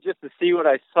see what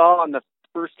I saw in the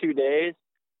first 2 days,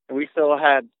 and we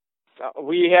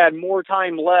had more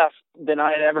time left than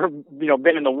I had ever,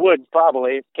 been in the woods,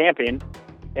 probably camping.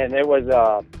 And it was,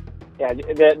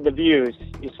 the views.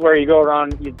 You swear you go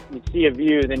around, you see a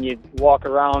view, then you walk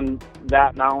around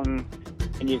that mountain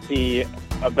and you see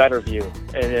a better view.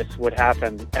 And this would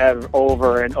happen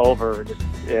over and over.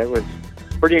 It was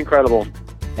pretty incredible.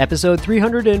 Episode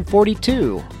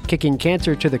 342, Kicking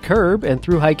Cancer to the Curb and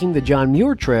Through Hiking the John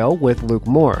Muir Trail with Luke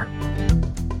Moore.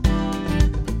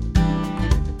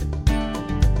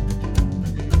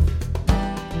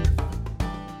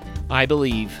 I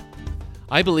believe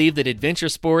that adventure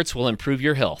sports will improve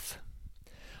your health.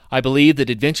 I believe that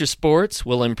adventure sports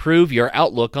will improve your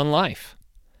outlook on life.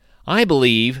 I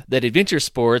believe that adventure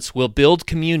sports will build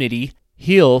community,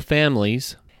 heal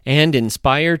families, and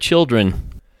inspire children.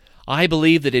 I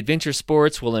believe that adventure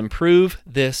sports will improve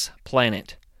this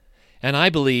planet. And I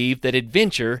believe that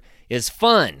adventure is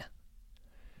fun.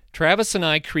 Travis and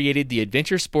I created the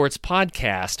Adventure Sports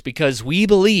Podcast because we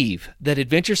believe that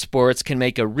adventure sports can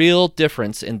make a real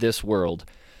difference in this world.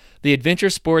 The Adventure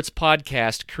Sports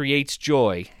Podcast creates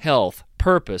joy, health,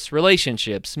 purpose,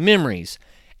 relationships, memories,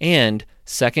 and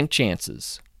second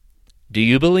chances. Do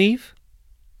you believe?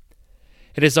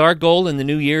 It is our goal in the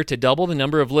new year to double the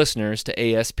number of listeners to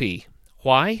ASP.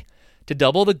 Why? To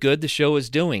double the good the show is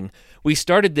doing. We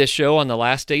started this show on the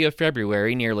last day of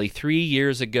February nearly 3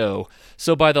 years ago.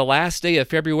 So by the last day of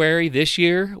February this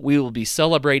year, we will be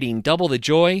celebrating double the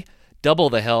joy, double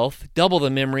the health, double the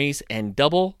memories, and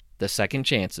double the second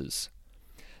chances.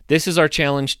 This is our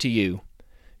challenge to you.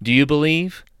 Do you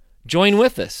believe? Join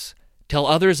with us. Tell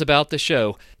others about the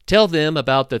show. Tell them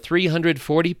about the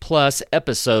 340-plus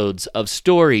episodes of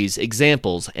stories,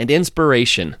 examples, and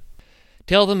inspiration.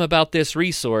 Tell them about this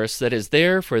resource that is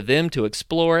there for them to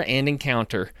explore and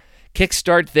encounter.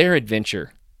 Kickstart their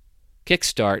adventure.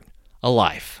 Kickstart a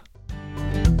life.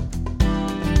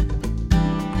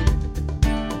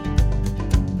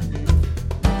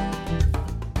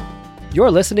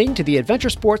 You're listening to the Adventure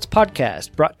Sports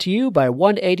Podcast, brought to you by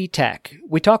 180 Tech.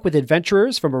 We talk with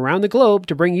adventurers from around the globe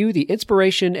to bring you the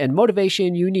inspiration and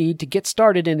motivation you need to get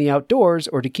started in the outdoors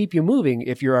or to keep you moving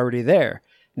if you're already there.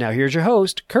 Now here's your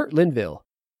host, Kurt Linville.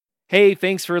 Hey,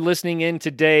 thanks for listening in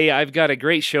today. I've got a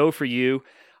great show for you.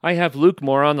 I have Luke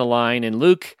Moore on the line, and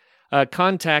Luke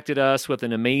contacted us with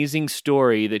an amazing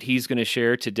story that he's going to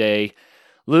share today.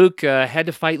 Luke had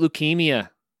to fight leukemia,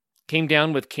 came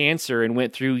down with cancer, and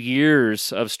went through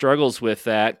years of struggles with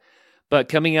that. But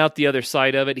coming out the other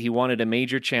side of it, he wanted a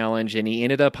major challenge, and he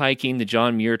ended up hiking the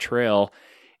John Muir Trail.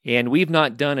 And we've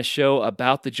not done a show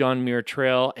about the John Muir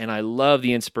Trail, and I love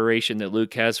the inspiration that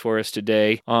Luke has for us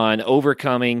today on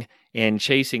overcoming and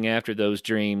chasing after those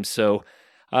dreams. So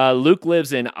Luke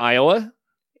lives in Iowa,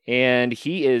 and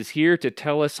he is here to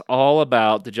tell us all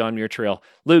about the John Muir Trail.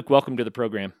 Luke, welcome to the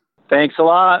program. Thanks a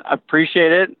lot. I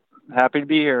appreciate it. Happy to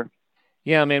be here.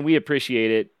 Yeah, man, we appreciate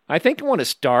it. I think I want to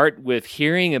start with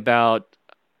hearing about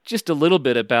just a little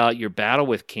bit about your battle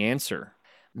with cancer.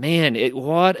 Man,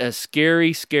 what a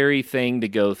scary, scary thing to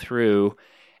go through.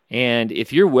 And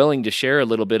if you're willing to share a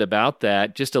little bit about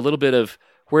that, just a little bit of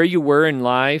where you were in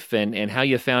life and how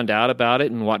you found out about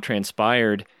it and what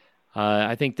transpired,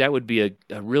 I think that would be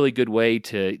a really good way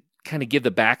to kind of give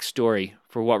the backstory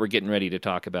for what we're getting ready to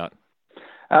talk about.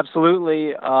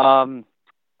 Absolutely.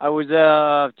 I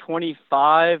was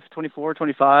 24,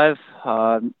 25,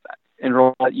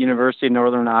 enrolled at University of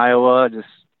Northern Iowa, just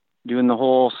doing the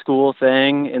whole school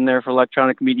thing in there for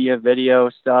electronic media,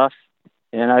 video stuff.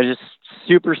 And I was just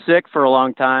super sick for a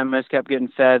long time. I just kept getting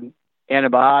fed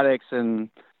antibiotics,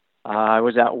 and I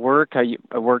was at work. I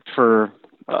worked for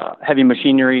a heavy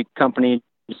machinery company,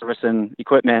 servicing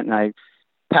equipment, and I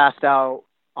passed out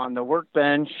on the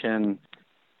workbench, and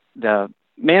the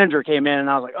manager came in, and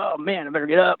I was like, oh, man, I better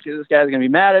get up because this guy's going to be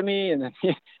mad at me. And then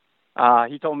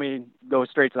he told me to go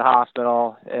straight to the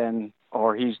hospital,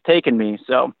 or he's taking me.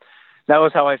 So that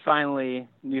was how I finally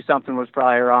knew something was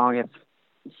probably wrong if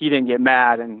he didn't get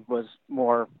mad and was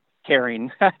more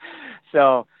caring.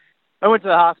 So I went to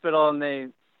the hospital, and they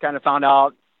kind of found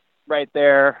out right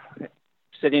there,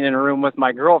 sitting in a room with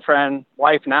my girlfriend,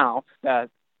 wife now, that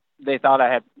they thought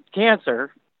I had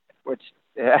cancer, which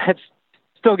it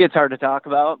still gets hard to talk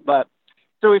about. But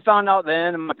so we found out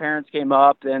then, and my parents came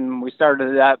up, and we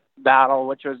started that battle,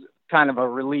 which was kind of a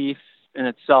relief in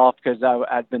itself because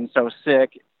I'd been so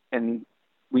sick, and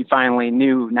we finally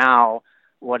knew now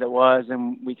what it was,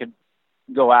 and we could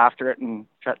go after it and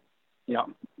try,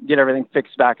 get everything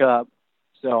fixed back up.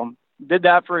 So did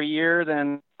that for a year.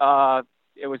 Then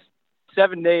it was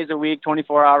 7 days a week,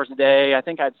 24 hours a day. I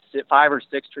think I had 5 or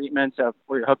 6 treatments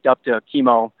where you're hooked up to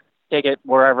chemo. Take it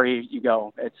wherever you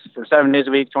go. It's for 7 days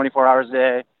a week, 24 hours a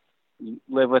day. You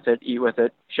live with it, eat with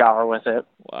it, shower with it.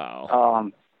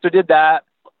 Wow. So did that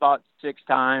about 6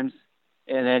 times,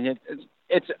 and then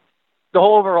it's the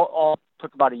whole overall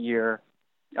took about a year.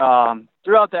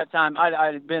 Throughout that time,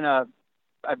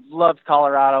 I've loved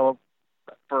Colorado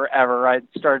forever. I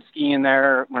started skiing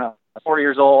there when I was 4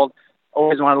 years old.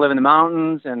 Always wanted to live in the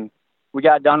mountains, and we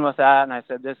got done with that. And I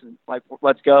said, "This is like,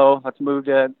 let's go. Let's move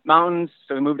to mountains."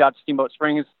 So we moved out to Steamboat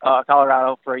Springs,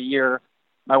 Colorado, for a year.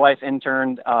 My wife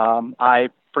interned. I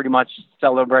pretty much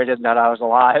celebrated that I was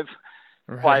alive.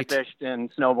 Right. Fly fished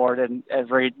and snowboarded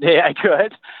every day I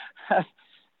could.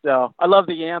 So I love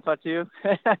the Yampa too.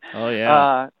 Oh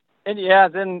yeah.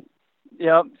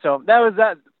 So that was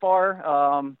that far.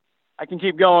 I can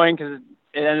keep going because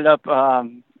it ended up,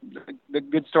 the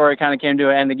good story kind of came to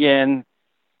an end again.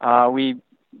 We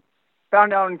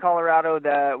found out in Colorado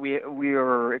that we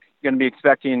were going to be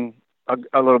expecting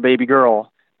a little baby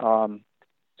girl. So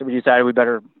we decided we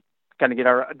better kind of get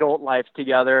our adult life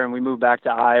together, and we moved back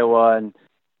to Iowa, and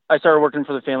I started working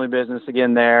for the family business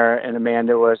again there, and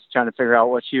Amanda was trying to figure out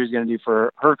what she was going to do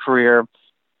for her career.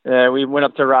 We went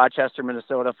up to Rochester,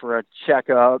 Minnesota for a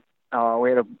checkup. We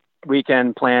had a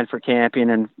weekend planned for camping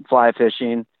and fly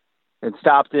fishing. It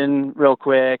stopped in real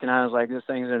quick, and I was like, this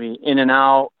thing's going to be in and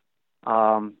out.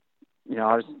 I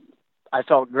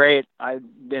felt great.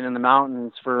 I'd been in the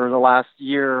mountains for the last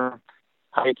year,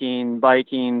 hiking,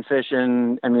 biking,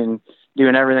 fishing,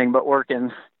 doing everything but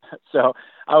working. So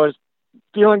I was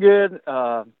feeling good,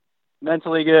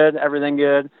 mentally good, everything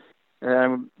good.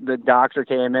 And the doctor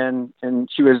came in, and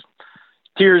she was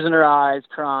tears in her eyes,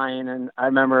 crying. And I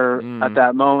remember at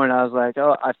that moment, I was like,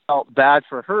 oh, I felt bad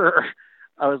for her.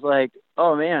 I was like,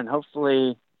 oh man,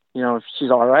 hopefully,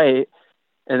 she's all right.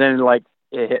 And then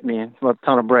it hit me with a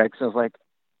ton of bricks. I was like,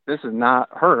 this is not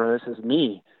her, this is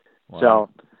me. Wow. So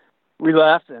we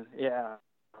left,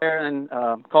 and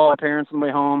called my parents on the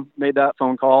way home, made that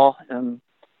phone call. And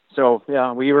so,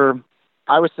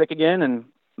 I was sick again, and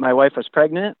my wife was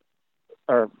pregnant,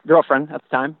 or girlfriend at the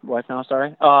time, wife now,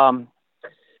 sorry.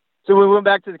 So we went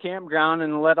back to the campground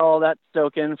and let all that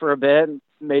soak in for a bit,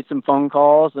 made some phone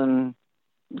calls, and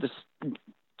just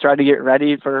tried to get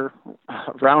ready for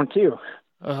round 2.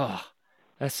 Oh,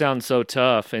 that sounds so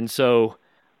tough. And so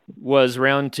was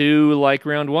round 2 like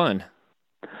round 1?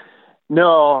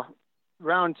 No,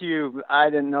 round 2, I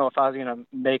didn't know if I was going to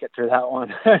make it through that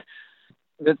one.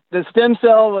 The stem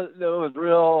cell was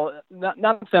real,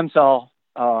 not stem cell.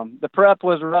 The prep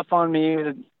was rough on me.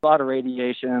 A lot of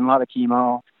radiation, a lot of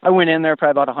chemo. I went in there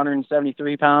probably about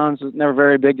 173 pounds. Was never a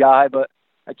very big guy, but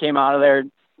I came out of there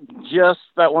just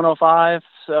at 105,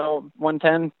 so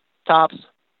 110 tops.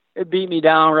 It beat me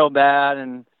down real bad,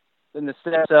 and then the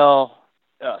stem cell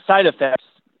side effects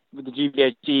with the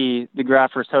GVHD, the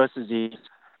graft-versus-host disease,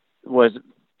 was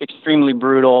extremely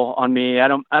brutal on me. I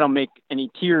don't make any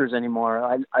tears anymore.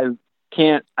 I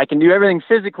can do everything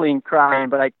physically and crying,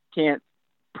 but I can't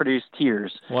produce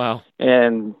tears. Wow.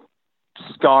 And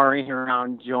scarring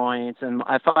around joints, and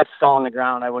if I fell on the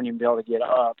ground, I wouldn't even be able to get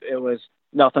up. It was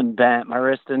nothing bent. My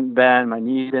wrist didn't bend. My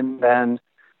knee didn't bend.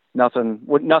 Nothing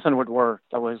would work.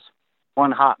 I was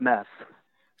one hot mess.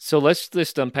 So let's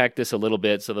just unpack this a little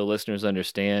bit so the listeners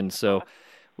understand. So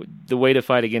the way to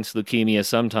fight against leukemia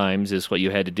sometimes is what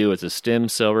you had to do is a stem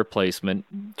cell replacement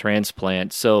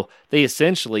transplant. So they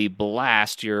essentially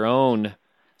blast your own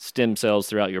stem cells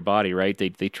throughout your body, right?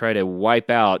 They try to wipe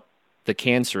out the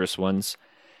cancerous ones,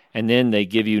 and then they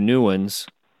give you new ones,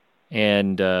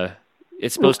 and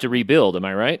it's supposed to rebuild. Am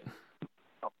I right?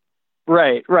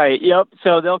 Right. Yep.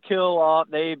 So they'll kill off.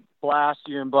 They blast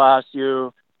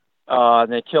you.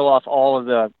 They kill off all of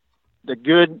the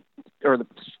good, or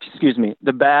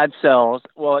the bad cells.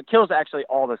 Well, it kills actually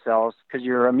all the cells because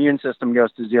your immune system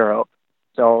goes to 0.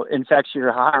 So infects,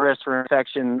 you're high risk for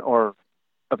infection or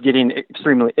of getting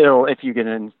extremely ill if you get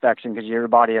an infection because your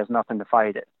body has nothing to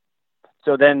fight it.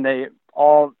 So then they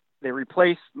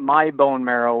replace my bone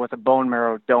marrow with a bone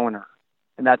marrow donor.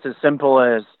 And that's as simple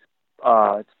as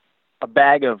a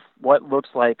bag of what looks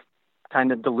like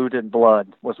kind of diluted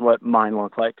blood was what mine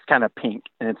looked like. It's kind of pink,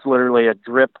 and it's literally a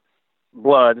drip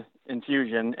blood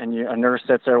infusion, and a nurse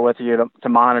sits there with you to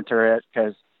monitor it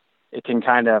because it can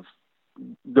kind of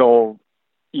go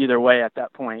either way at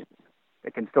that point.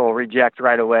 It can still reject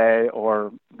right away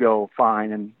or go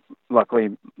fine, and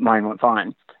luckily mine went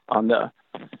fine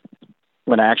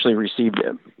when I actually received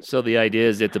it. So the idea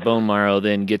is that the bone marrow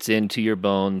then gets into your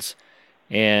bones,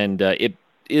 and it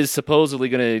is supposedly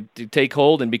going to take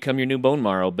hold and become your new bone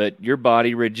marrow, but your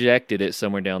body rejected it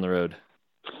somewhere down the road.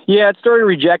 Yeah, it started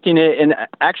rejecting it, and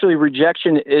actually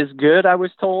rejection is good, I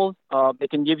was told. It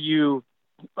can give you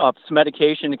some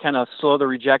medication to kind of slow the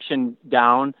rejection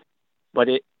down, but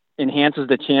it enhances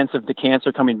the chance of the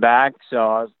cancer coming back.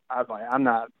 So I was like, I'm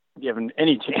not giving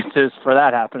any chances for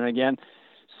that happening again.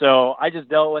 So I just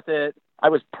dealt with it. I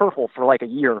was purple for like a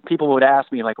year. People would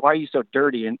ask me, like, why are you so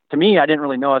dirty? And to me, I didn't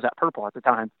really know I was that purple at the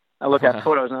time. I look at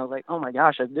photos and I was like, oh my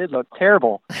gosh, I did look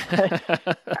terrible.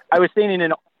 I was standing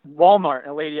in Walmart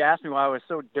and a lady asked me why I was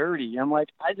so dirty. I'm like,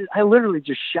 I literally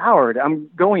just showered.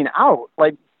 I'm going out.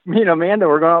 Like, me and Amanda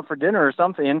were going out for dinner or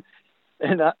something.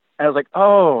 And I was like,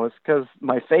 oh, it's because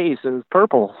my face is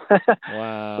purple.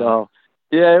 Wow. So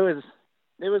yeah,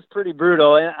 it was pretty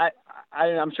brutal. And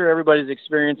I'm sure everybody's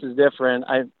experience is different.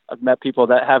 I've met people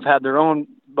that have had their own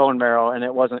bone marrow and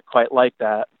it wasn't quite like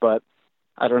that, but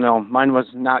I don't know. Mine was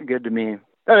not good to me. It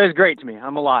was great to me.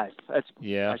 I'm alive. I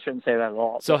shouldn't say that at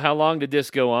all. So how long did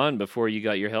this go on before you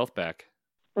got your health back?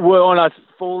 Well, when I was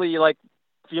fully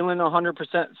feeling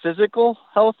 100% physical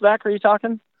health back, are you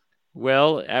talking?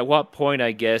 Well, at what point,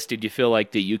 I guess, did you feel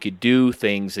like that you could do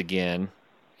things again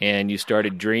and you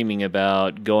started dreaming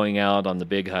about going out on the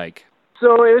big hike?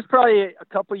 So it was probably a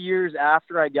couple years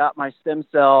after I got my stem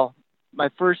cell. The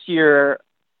first year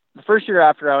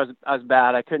after I was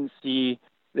bad, I couldn't see.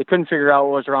 They couldn't figure out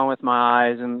what was wrong with my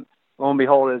eyes, and lo and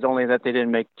behold, it was only that they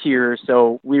didn't make tears.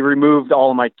 So we removed all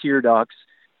of my tear ducts.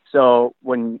 So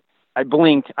when I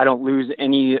blink, I don't lose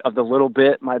any of the little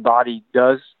bit my body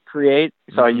does create.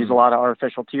 So I use a lot of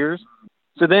artificial tears.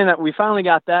 So then we finally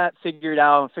got that figured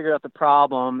out the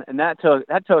problem, and that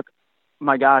took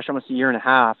my gosh, almost a year and a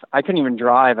half. I couldn't even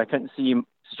drive. I couldn't see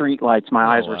street lights.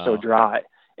 My eyes were so dry,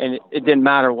 and it didn't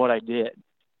matter what I did.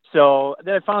 So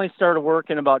then I finally started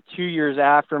working about 2 years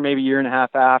after, maybe a year and a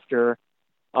half after.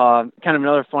 Kind of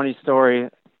another funny story.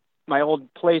 My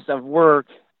old place of work,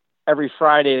 every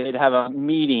Friday they'd have a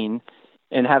meeting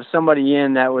and have somebody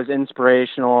in that was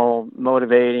inspirational,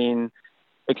 motivating,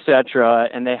 etc.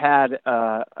 And they had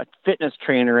a fitness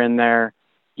trainer in there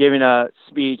giving a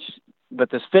speech. But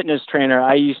this fitness trainer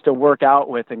I used to work out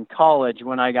with in college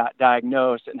when I got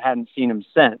diagnosed and hadn't seen him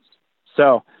since.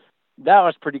 So that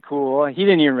was pretty cool. He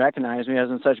didn't even recognize me. I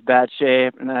was in such bad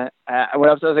shape. And I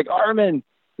went up to him, I was like, Armin.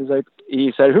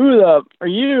 He said, who the are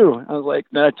you? I was like,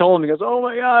 then I told him, he goes, oh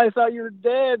my God, I thought you were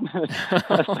dead. I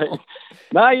was like,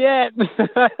 not yet.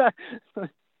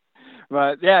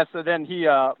 But yeah, so then he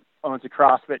owns a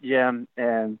CrossFit gym,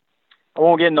 and I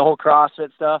won't get into the whole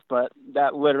CrossFit stuff, but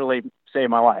that literally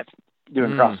saved my life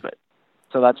doing CrossFit.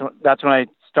 So that's when I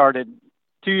started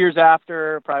 2 years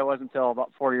after. Probably wasn't until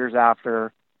about 4 years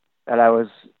after that I was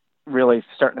really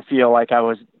starting to feel like I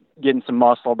was getting some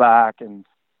muscle back and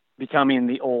becoming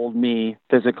the old me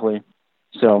physically.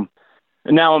 So,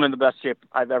 and now I'm in the best shape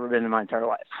I've ever been in my entire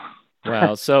life.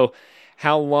 Wow. So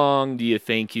how long do you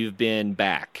think you've been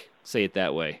back? Say it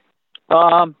that way.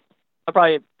 I've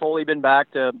probably fully been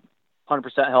back to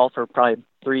 100% health for probably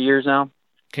 3 years now.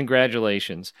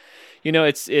 Congratulations. You know,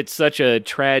 it's such a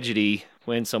tragedy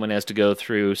when someone has to go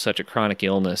through such a chronic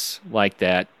illness like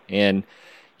that. And,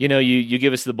 you know, you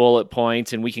give us the bullet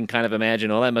points and we can kind of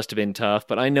imagine, oh, that must have been tough.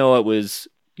 But I know it was,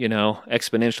 you know,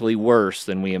 exponentially worse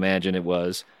than we imagined it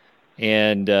was.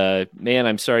 And, man,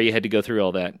 I'm sorry you had to go through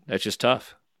all that. That's just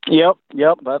tough. Yep.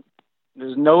 But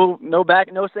there's no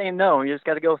saying no. You just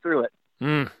got to go through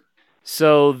it.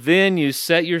 So then you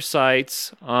set your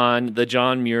sights on the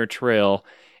John Muir Trail.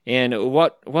 And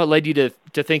what led you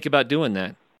to think about doing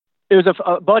that? It was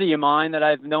a buddy of mine that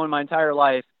I've known my entire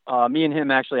life. Me and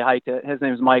him actually hiked it. His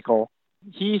name's Michael.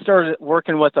 He started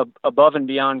working with Above and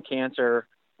Beyond Cancer.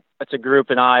 It's a group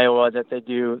in Iowa that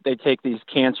they take these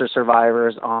cancer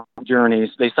survivors on journeys.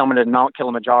 They summited Mount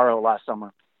Kilimanjaro last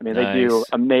summer. I mean, They do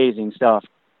amazing stuff.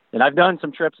 And I've done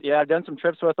some trips. Yeah, I've done some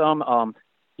trips with them.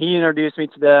 He introduced me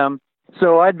to them.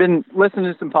 So I'd been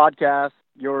listening to some podcasts.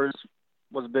 Yours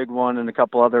was a big one, and a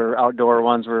couple other outdoor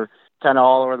ones were kind of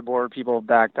all over the board, people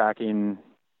backpacking,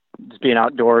 just being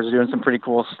outdoors, doing some pretty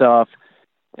cool stuff.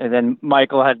 And then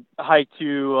Michael had hiked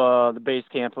to the base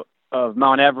camp of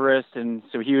Mount Everest, and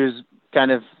so he was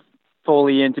kind of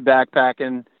fully into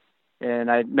backpacking. And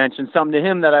I mentioned something to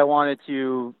him that I wanted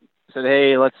to. Said,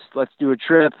 hey, let's do a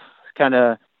trip. Kind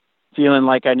of feeling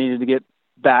like I needed to get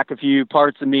back a few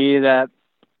parts of me that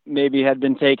maybe had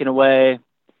been taken away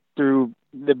through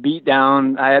the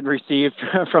beatdown I had received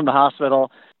from the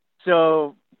hospital.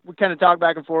 So we kind of talked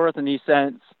back and forth, and he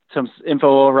sent some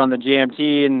info over on the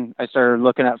JMT, and I started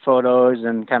looking at photos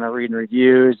and kind of reading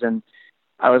reviews. And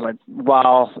I was like,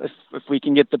 wow, if we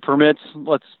can get the permits,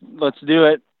 let's do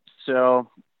it. So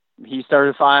he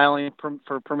started filing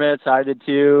for permits. I did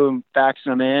too, and faxing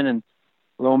them in, and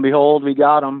lo and behold, we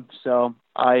got them. So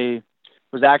I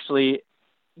was actually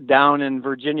down in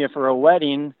Virginia for a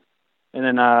wedding, and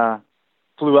then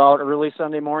flew out early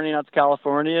Sunday morning out to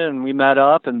California, and we met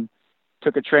up and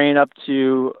took a train up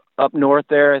north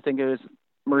there. I think it was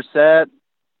Merced.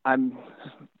 I'm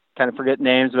kind of forgetting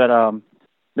names, but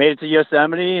made it to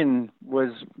Yosemite and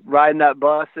was riding that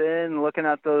bus in, looking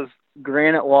at those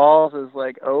granite walls. It was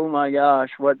like, oh my gosh,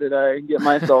 what did I get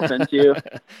myself into?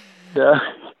 So,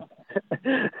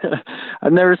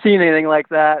 I've never seen anything like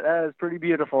that. That was pretty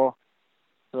beautiful.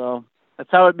 So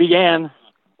that's how it began.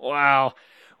 Wow.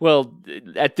 Well,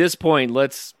 at this point,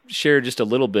 let's share just a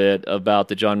little bit about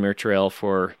the John Muir Trail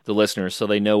for the listeners so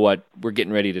they know what we're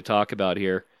getting ready to talk about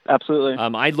here. Absolutely.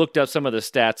 I looked up some of the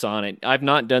stats on it. I've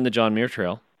not done the John Muir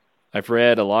Trail. I've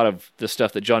read a lot of the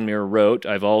stuff that John Muir wrote.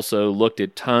 I've also looked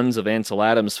at tons of Ansel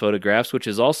Adams photographs, which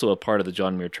is also a part of the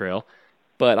John Muir Trail.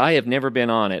 But I have never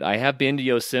been on it. I have been to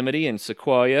Yosemite and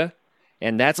Sequoia,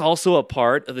 and that's also a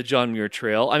part of the John Muir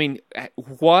Trail. I mean,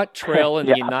 what trail in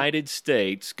the United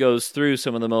States goes through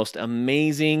some of the most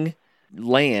amazing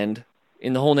land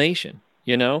in the whole nation,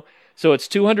 you know? So it's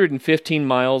 215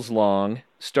 miles long,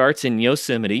 starts in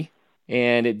Yosemite,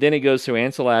 and then it goes through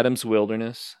Ansel Adams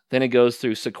Wilderness, then it goes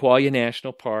through Sequoia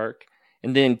National Park,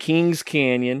 and then Kings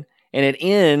Canyon, and it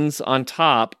ends on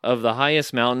top of the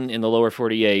highest mountain in the lower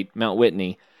 48, Mount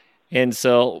Whitney. And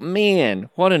so, man,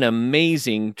 what an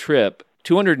amazing trip.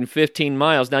 215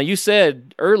 miles. Now, you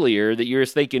said earlier that you were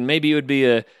thinking maybe it would be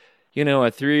a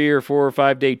 3 or 4 or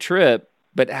 5 day trip,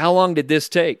 but how long did this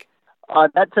take?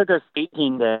 That took us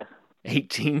 18 days.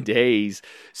 18 days.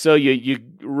 So you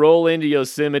roll into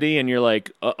Yosemite and you're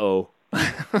like, uh-oh.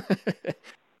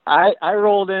 I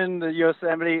rolled into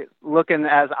Yosemite looking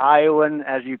as Iowan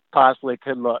as you possibly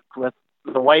could look, with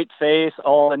the white face,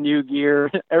 all the new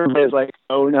gear. Everybody's like,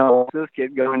 oh no, what's this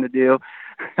kid going to do?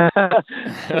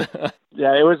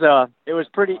 Yeah, it was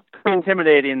pretty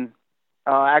intimidating,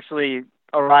 actually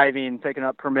arriving, picking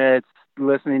up permits,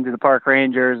 listening to the park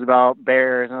rangers about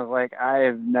bears, and I was like, I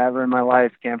have never in my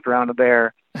life camped around a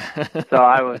bear.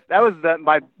 So that was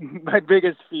my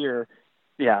biggest fear.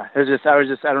 Yeah, I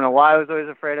don't know why I was always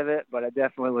afraid of it, but I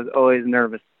definitely was always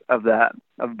nervous of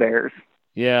bears.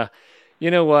 Yeah. You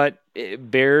know what?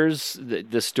 Bears,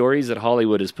 the stories that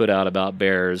Hollywood has put out about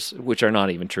bears, which are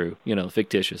not even true,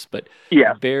 fictitious, but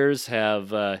yeah, bears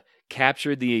have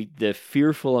captured the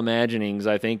fearful imaginings,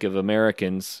 I think, of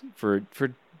Americans for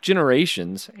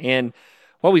generations. And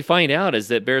what we find out is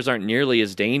that bears aren't nearly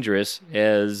as dangerous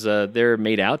as they're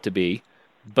made out to be,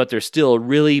 but they're still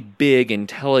really big,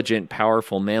 intelligent,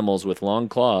 powerful mammals with long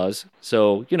claws.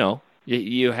 So,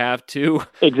 you have to...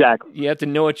 Exactly. You have to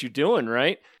know what you're doing,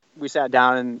 right? We sat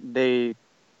down and they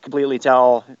completely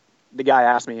tell. The guy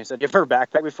asked me, he said, "You ever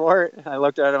backpack before?" I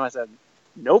looked at him, I said,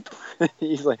 "Nope."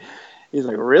 He's like,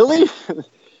 "Really?"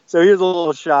 So he was a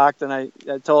little shocked, and I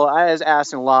was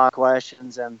asking a lot of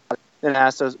questions, and then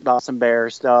asked us about some bear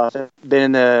stuff. I've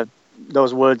been in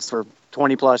those woods for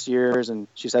 20 plus years, and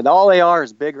she said, all they are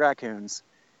is big raccoons.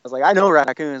 I was like, I know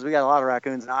raccoons. We got a lot of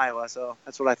raccoons in Iowa, so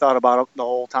that's what I thought about the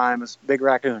whole time, is big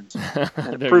raccoons.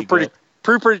 Proved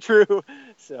pretty true.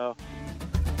 So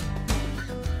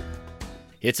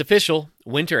it's official.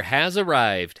 Winter has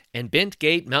arrived, and Bent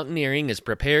Gate Mountaineering is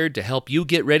prepared to help you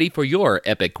get ready for your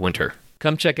epic winter.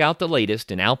 Come check out the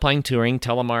latest in alpine touring,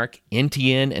 telemark,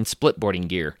 NTN, and splitboarding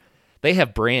gear. They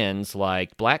have brands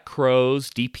like Black Crows,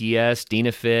 DPS,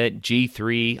 Dynafit,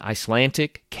 G3,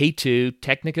 Icelantic, K2,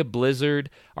 Technica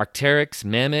Blizzard, Arc'teryx,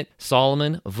 Mammoth,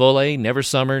 Solomon, Volley,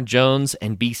 Neversummer, Jones,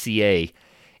 and BCA.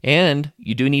 And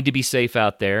you do need to be safe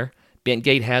out there. Bent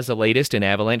Gate has the latest in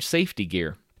avalanche safety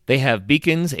gear. They have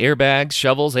beacons, airbags,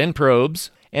 shovels, and probes,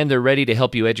 and they're ready to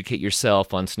help you educate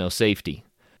yourself on snow safety.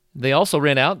 They also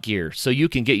rent out gear, so you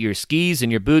can get your skis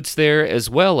and your boots there,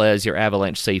 as well as your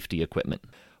avalanche safety equipment.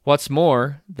 What's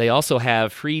more, they also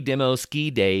have free demo ski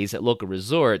days at local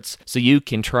resorts, so you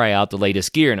can try out the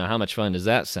latest gear. Now, how much fun does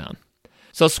that sound?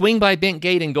 So swing by Bent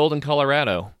Gate in Golden,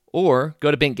 Colorado, or go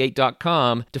to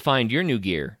bentgate.com to find your new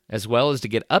gear, as well as to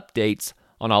get updates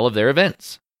on all of their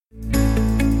events.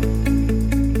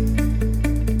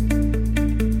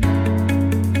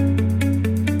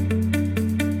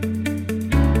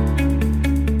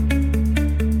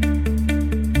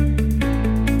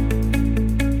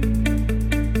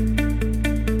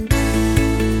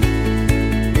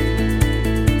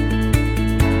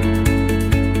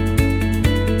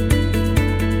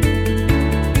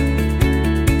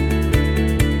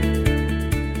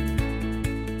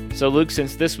 So Luke,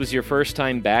 since this was your first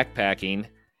time backpacking,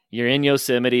 you're in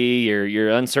Yosemite, you're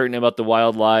uncertain about the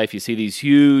wildlife, you see these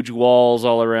huge walls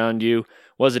all around you.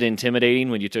 Was it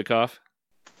intimidating when you took off?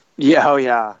 Yeah, oh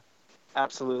yeah,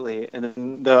 absolutely. And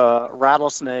then the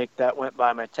rattlesnake that went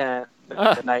by my tent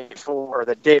the night before, or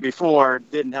the day before,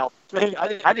 didn't help me. I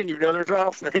didn't even know there were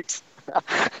rattlesnakes.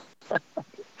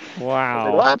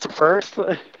 Wow. Well, that's a first. No,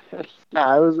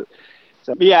 it was.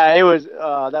 So yeah, it was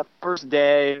that first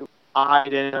day. I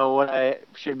didn't know what I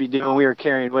should be doing. We were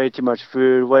carrying way too much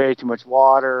food, way too much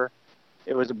water.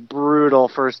 It was a brutal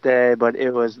first day, but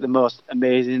it was the most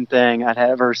amazing thing I'd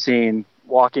ever seen.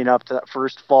 Walking up to that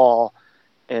first fall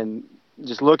and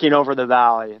just looking over the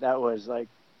valley, that was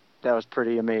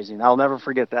pretty amazing. I'll never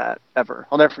forget that, ever.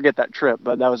 I'll never forget that trip,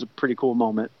 but that was a pretty cool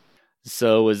moment.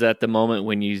 So was that the moment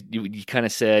when you kind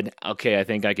of said, okay, I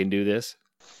think I can do this?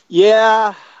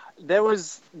 Yeah, there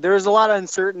was a lot of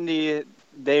uncertainty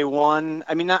day one.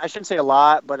 I mean, I shouldn't say a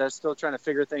lot, but I was still trying to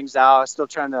figure things out. I was still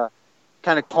trying to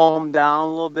kind of calm down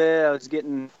a little bit. I was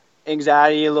getting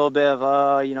anxiety a little bit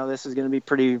of, this is going to be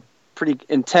pretty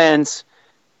intense.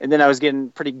 And then I was getting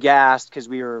pretty gassed because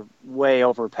we were way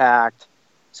overpacked.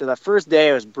 So that first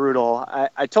day was brutal.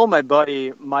 I told my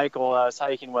buddy Michael I was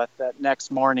hiking with that next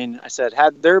morning, I said,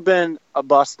 had there been a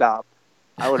bus stop,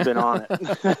 I would have been on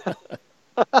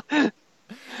it.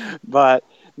 But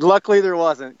luckily there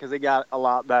wasn't, because it got a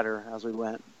lot better as we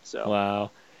went. So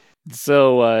wow.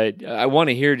 So I want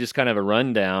to hear just kind of a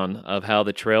rundown of how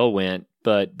the trail went.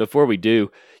 But before we do,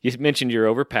 you mentioned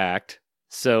you're overpacked.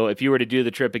 So if you were to do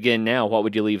the trip again now, what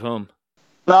would you leave home?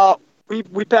 Well, we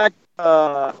packed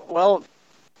little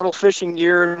fishing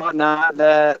gear and whatnot.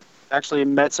 That actually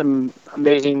met some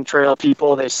amazing trail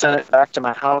people. They sent it back to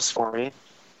my house for me.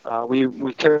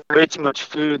 We carried way too much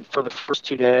food for the first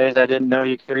 2 days. I didn't know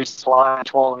you could carry supply in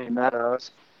Tuolumne Meadows.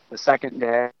 The second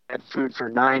day, I had food for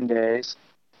 9 days.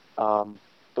 The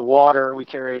water, we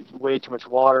carried way too much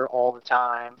water all the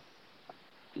time.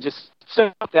 Just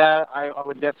stuff like that, I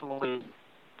would definitely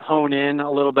hone in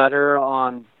a little better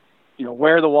on,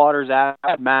 where the water's at.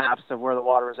 I had maps of where the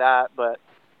water was at, but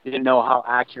didn't know how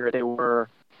accurate they were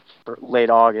for late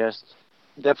August.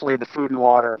 Definitely the food and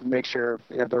water, make sure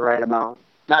you have the right amount.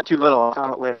 Not too little. I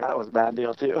found out later that was a bad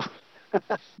deal too.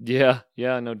 Yeah,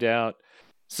 no doubt.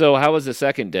 So how was the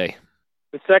second day?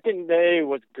 The second day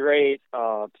was great.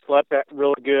 Slept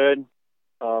really good.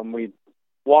 We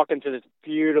walked into this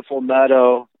beautiful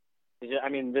meadow. I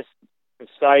mean, the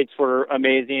sights were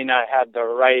amazing. I had the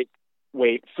right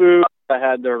weight food. I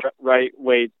had the right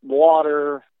weight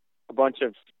water, a bunch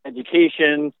of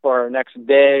education for our next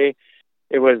day.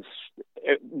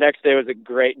 Next day was a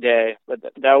great day, but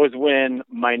that was when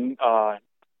my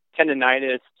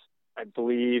tendonitis, I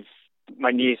believe,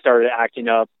 my knee started acting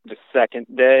up the second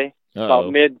day. Uh-oh.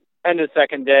 About end of the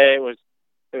second day, it was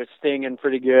stinging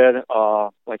pretty good,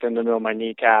 like in the middle of my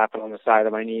kneecap and on the side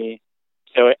of my knee.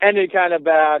 So it ended kind of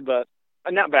bad, but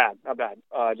not bad.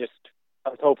 Just I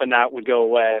was hoping that would go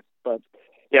away. But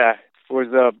yeah, it was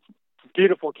a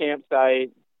beautiful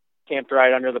campsite, camped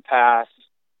right under the pass,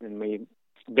 and we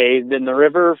bathed in the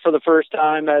river for the first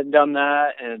time. I had done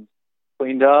that and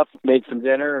cleaned up, made some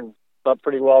dinner, and slept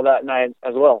pretty well that night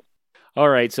as well. All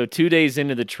right, so 2 days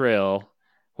into the trail,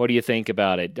 what do you think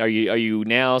about it? Are you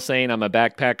now saying I'm a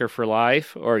backpacker for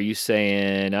life, or are you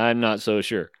saying I'm not so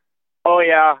sure? Oh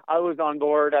yeah, I was on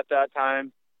board at that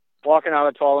time. Walking out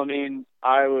of Tuolumne,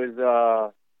 I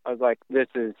was like, this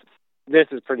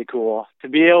is pretty cool to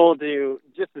be able to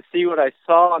just to see what I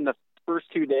saw in the first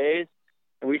 2 days,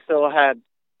 and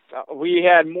we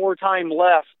had more time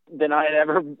left than I had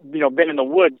ever been in the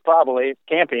woods, probably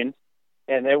camping,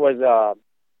 and it was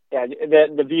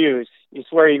the views. You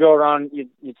swear you go around,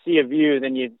 you'd see a view,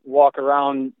 then you'd walk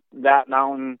around that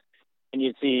mountain and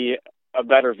you'd see a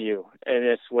better view. And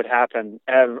this would happen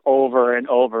over and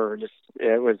over.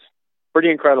 It was pretty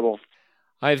incredible.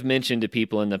 I've mentioned to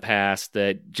people in the past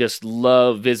that just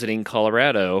love visiting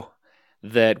Colorado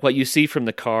that what you see from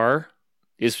the car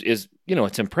is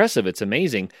it's impressive, it's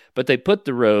amazing, but they put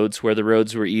the roads where the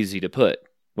roads were easy to put,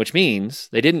 which means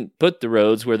they didn't put the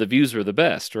roads where the views were the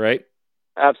best, right?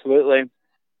 Absolutely.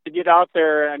 To get out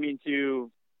there, I mean,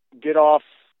 to get off,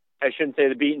 I shouldn't say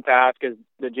the beaten path because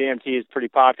the JMT is pretty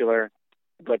popular,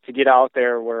 but to get out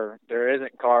there where there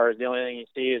isn't cars, the only thing you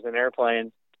see is an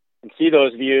airplane, and see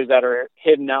those views that are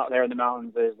hidden out there in the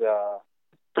mountains is a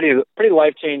pretty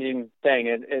life-changing thing.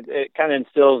 It kind of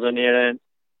instills in you, and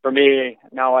for me,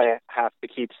 now I have to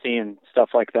keep seeing stuff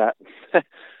like that.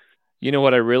 You know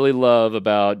what I really love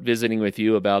about visiting with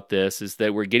you about this is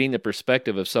that we're getting the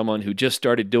perspective of someone who just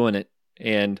started doing it.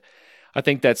 And I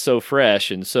think that's so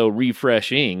fresh and so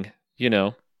refreshing,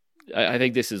 I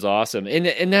think this is awesome.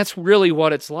 And that's really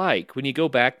what it's like. When you go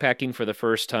backpacking for the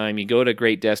first time, you go to a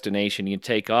great destination, you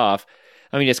take off.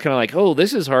 I mean, it's kind of like, oh,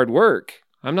 this is hard work.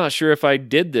 I'm not sure if I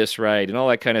did this right and all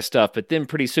that kind of stuff. But then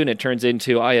pretty soon it turns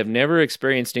into, I have never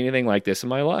experienced anything like this in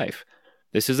my life.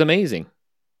 This is amazing.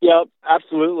 Yep,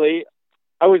 absolutely.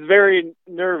 I was very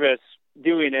nervous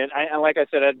doing it. Like I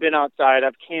said, I've been outside,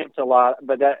 I've camped a lot,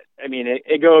 but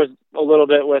it goes a little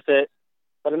bit with it.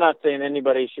 But I'm not saying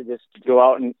anybody should just go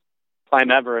out and climb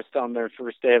Everest on their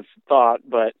first day of thought.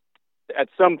 But at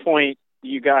some point,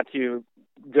 you got to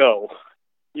go.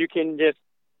 You can just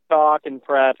talk and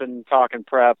prep,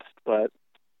 but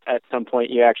at some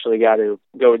point, you actually got to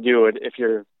go do it if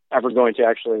you're ever going to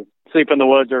actually sleep in the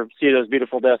woods or see those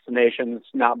beautiful destinations,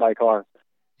 not by car.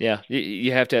 Yeah,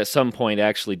 you have to at some point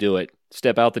actually do it.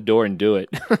 Step out the door and do it.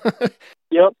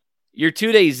 Yep. You're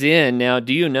 2 days in now.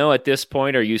 Do you know at this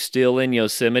point, are you still in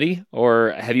Yosemite,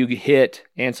 or have you hit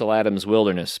Ansel Adams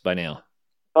Wilderness by now?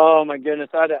 Oh my goodness,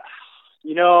 I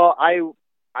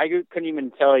couldn't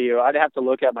even tell you. I'd have to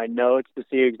look at my notes to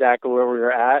see exactly where we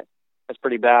were at. That's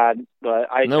pretty bad,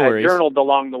 but I journaled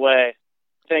along the way.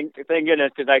 Thank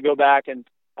goodness, because I go back and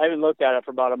I haven't looked at it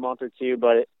for about a month or two,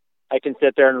 but I can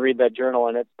sit there and read that journal,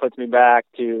 and it puts me back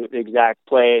to the exact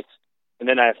place. And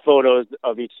then I have photos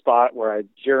of each spot where I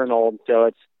journaled. So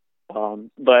it's,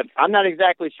 but I'm not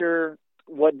exactly sure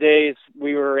what days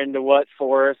we were into what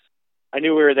forest. I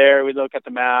knew we were there. We look at the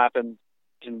map and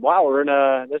wow, we're in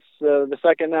the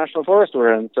second national forest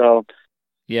we're in. So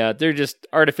yeah, they're just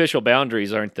artificial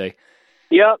boundaries, aren't they?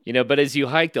 Yep. But as you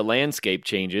hike, the landscape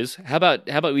changes. How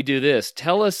about we do this?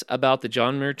 Tell us about the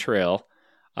John Muir Trail,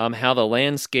 how the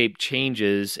landscape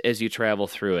changes as you travel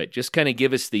through it. Just kind of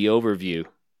give us the overview.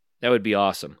 That would be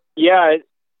awesome. Yeah,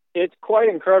 it's quite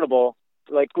incredible.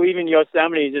 Like leaving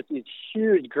Yosemite, just these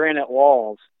huge granite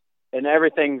walls, and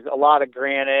everything's a lot of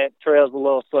granite. Trails a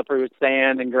little slippery with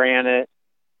sand and granite,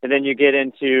 and then you get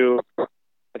into,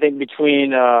 I think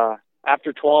between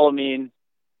after Tuolumne,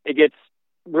 it gets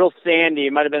real sandy.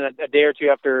 It might have been a day or two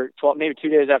after maybe 2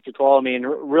 days after Tuolumne,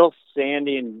 real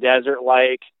sandy and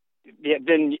desert-like. Yeah,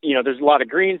 then there's a lot of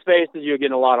green spaces. You're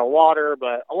getting a lot of water,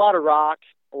 but a lot of rock,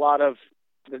 a lot of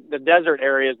the desert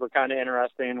areas were kind of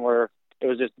interesting where it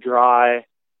was just dry.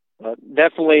 But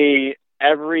definitely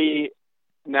every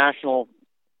national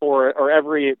forest or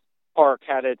every park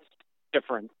had its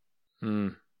different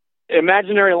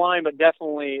imaginary line, but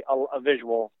definitely a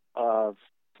visual of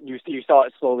you saw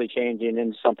it slowly changing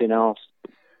into something else.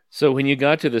 So when you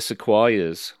got to the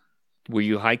sequoias, were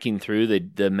you hiking through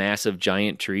the massive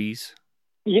giant trees?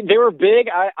 Yeah, they were big.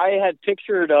 I had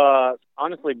pictured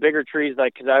honestly bigger trees,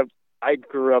 like because I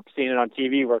grew up seeing it on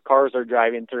TV where cars are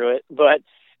driving through it, but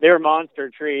they were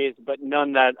monster trees, but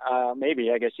none that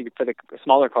maybe I guess you could put a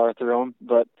smaller car through them,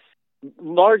 but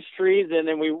large trees. And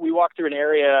then we walked through an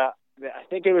area, I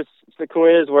think it was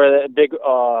sequoias, where the big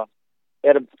they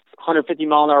had 150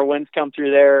 mile an hour winds come through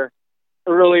there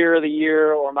earlier the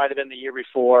year, or it might have been the year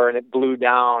before, and it blew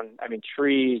down. I mean,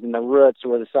 trees and the roots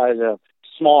were the size of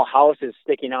small houses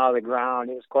sticking out of the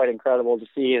ground. It was quite incredible to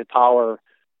see the power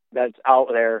that's out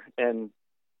there, and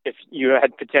if you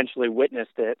had potentially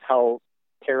witnessed it, how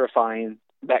terrifying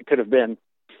that could have been.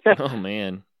 Oh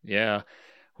man, yeah.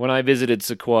 When I visited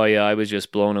Sequoia, I was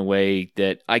just blown away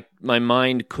that my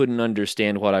mind couldn't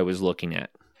understand what I was looking at.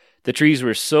 The trees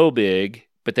were so big,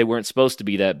 but they weren't supposed to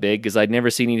be that big because I'd never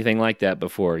seen anything like that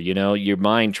before. Your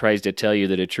mind tries to tell you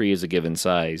that a tree is a given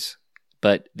size,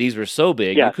 but these were so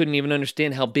big, You couldn't even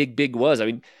understand how big was. I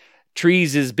mean,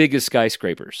 trees as big as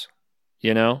skyscrapers.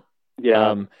 Yeah.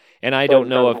 And I don't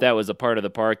know if that was a part of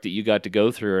the park that you got to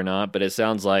go through or not, but it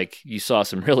sounds like you saw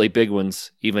some really big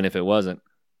ones, even if it wasn't.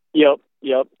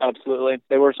 Yep, absolutely.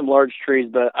 There were some large trees,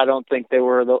 but I don't think they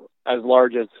were as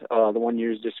large as the one you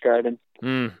was describing.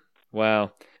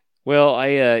 Wow. Well,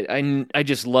 I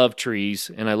just love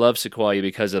trees, and I love Sequoia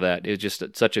because of that. It's just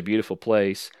such a beautiful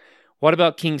place. What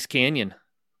about Kings Canyon?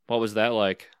 What was that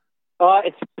like?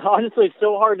 It's honestly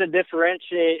so hard to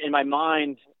differentiate in my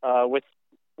mind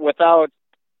without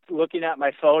looking at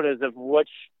my photos of which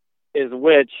is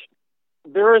which.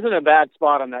 There isn't a bad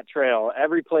spot on that trail.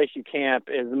 Every place you camp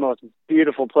is the most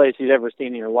beautiful place you've ever seen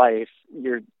in your life.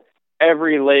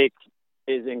 Every lake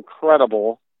is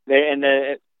incredible.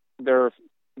 They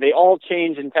all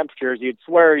change in temperatures. You'd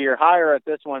swear you're higher at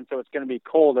this one, so it's going to be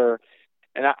colder.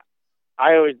 And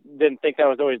I always didn't think that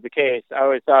was always the case. I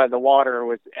always thought the water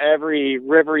was, every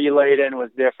river you laid in was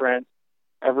different.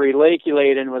 Every lake you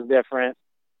laid in was different.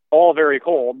 All very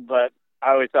cold, but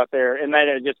I always thought and that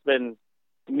had just been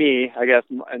me, I guess,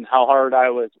 and how hard I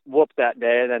was whooped that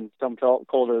day. Then some felt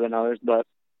colder than others, but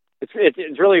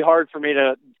it's really hard for me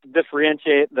to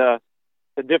differentiate the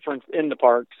difference in the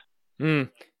parks.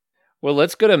 Well,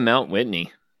 let's go to Mount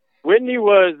Whitney. Whitney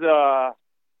was, I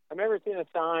remember seeing a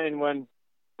sign when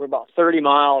we're about 30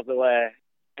 miles away,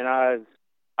 and I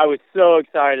was so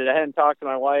excited. I hadn't talked to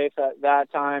my wife at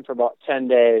that time for about 10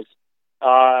 days.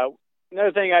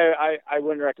 Another thing I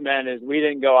wouldn't recommend is we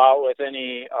didn't go out with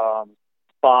any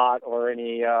spot or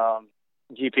any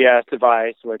GPS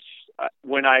device, which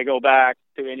when I go back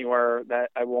to anywhere,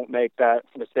 that I won't make that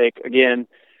mistake again.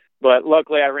 But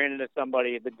luckily I ran into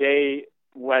somebody the day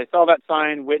when I saw that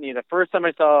sign, Whitney. The first time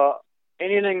I saw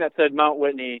anything that said Mount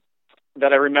Whitney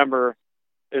that I remember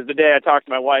is the day I talked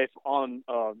to my wife on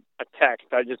a text.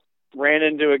 I just ran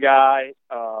into a guy,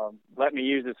 let me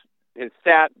use his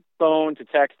sat phone to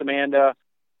text Amanda.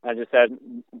 I just said,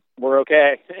 we're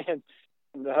okay. And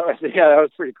yeah, that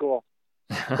was pretty cool.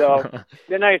 So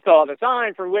then I saw the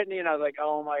sign for Whitney, and I was like,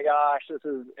 oh my gosh,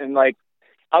 and like,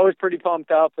 I was pretty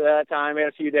pumped up at that time. We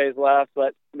had a few days left,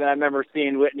 but then I remember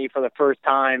seeing Whitney for the first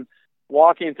time,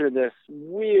 walking through this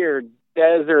weird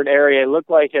desert area. It looked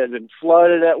like it had been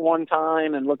flooded at one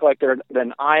time and looked like there had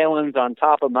been islands on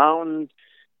top of mountains.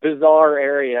 Bizarre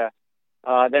area.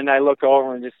 Then I look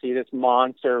over and just see this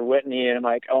monster Whitney, and I'm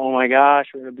like, oh my gosh,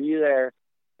 we're going to be there.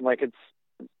 I'm like,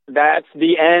 that's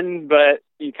the end, but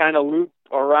you kind of loop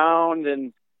around,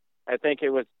 and I think it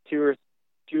was 3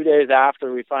 days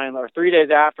after we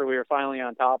were finally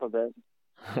on top of it.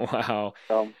 Wow.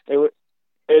 So it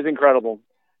was incredible.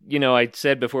 You know, I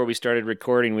said before we started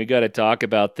recording, we got to talk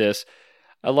about this.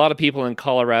 A lot of people in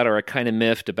Colorado are kind of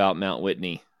miffed about Mount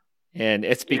Whitney. And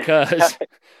it's because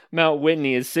Mount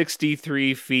Whitney is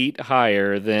 63 feet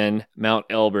higher than Mount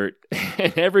Elbert.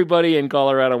 And everybody in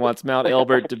Colorado wants Mount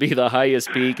Elbert to be the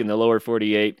highest peak in the lower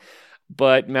 48.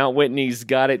 But Mount Whitney's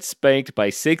got it spanked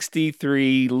by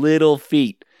 63 little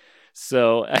feet.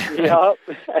 So yep.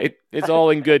 It's all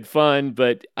in good fun.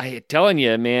 But I'm telling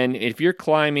you, man, if you're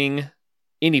climbing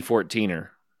any 14er,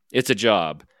 it's a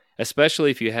job,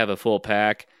 especially if you have a full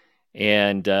pack.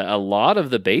 And a lot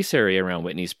of the base area around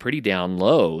Whitney is pretty down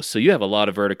low. So you have a lot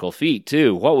of vertical feet,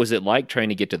 too. What was it like trying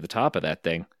to get to the top of that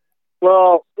thing?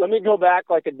 Well, let me go back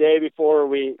like a day before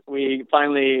we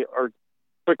finally, or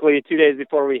quickly 2 days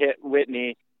before we hit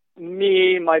Whitney.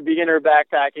 Me, my beginner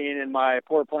backpacking, and my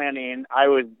poor planning, I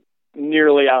was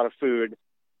nearly out of food.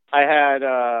 I had,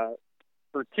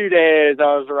 for 2 days,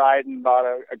 I was riding about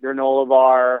a granola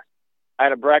bar. I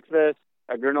had a breakfast,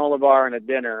 a granola bar, and a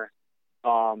dinner.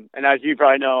 And as you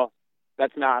probably know,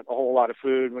 that's not a whole lot of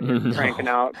food when you're cranking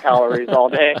out calories all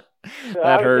day. So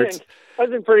that hurts. I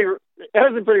was in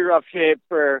pretty rough shape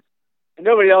and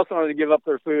nobody else wanted to give up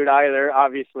their food either,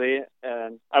 obviously.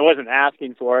 And I wasn't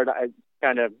asking for it. I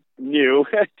kind of knew.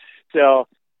 So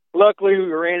luckily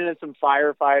we ran into some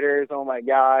firefighters. Oh my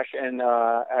gosh. And,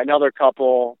 another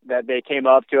couple that they came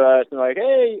up to us and like,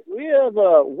 hey, we have,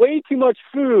 way too much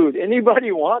food.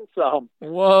 Anybody want some?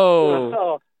 Whoa.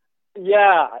 So,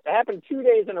 yeah, it happened 2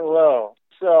 days in a row.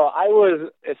 So I was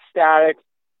ecstatic,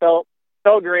 felt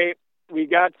great. We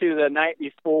got to the night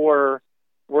before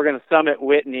we're going to summit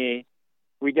Whitney.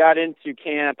 We got into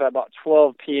camp at about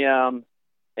 12 p.m.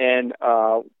 and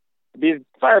these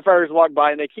firefighters walk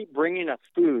by and they keep bringing us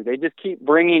food. They just keep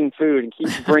bringing food and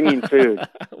keep bringing food.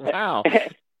 Wow.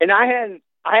 And I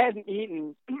hadn't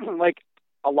eaten like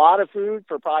a lot of food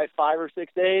for probably 5 or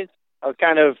 6 days. I was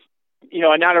kind of,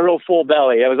 not a real full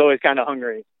belly. I was always kind of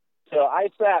hungry. So I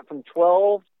sat from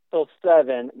 12 till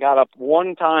 7, got up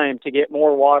one time to get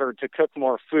more water to cook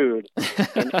more food,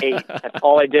 and ate. That's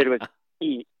all I did was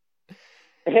eat.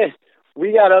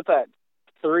 We got up at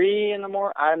 3 in the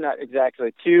morning. I'm not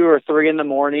exactly 2 or 3 in the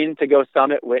morning to go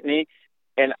summit Whitney,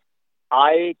 and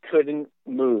I couldn't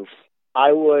move.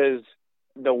 I was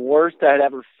the worst I'd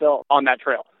ever felt on that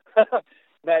trail.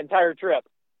 That entire trip.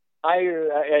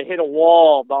 I hit a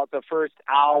wall about the first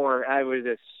hour. I was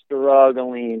just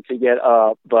struggling to get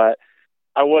up, but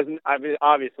I was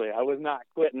not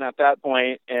quitting at that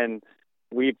point, and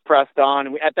we pressed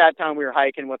on. At that time, we were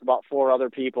hiking with about 4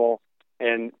 other people,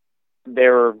 and they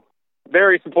were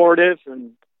very supportive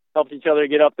and helped each other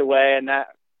get up the way. And that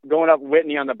going up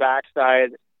Whitney on the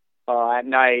backside at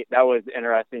night, that was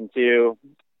interesting too.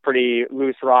 Pretty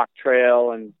loose rock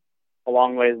trail and a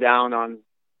long ways down on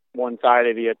one side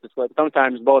of you. It's like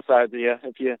sometimes both sides of you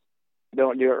if you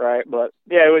don't do it right. But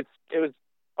yeah, it was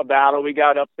a battle. We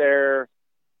got up there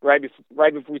right before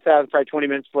we sat probably 20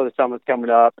 minutes before the sun was coming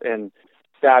up, and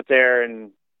sat there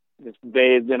and just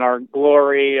bathed in our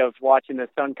glory of watching the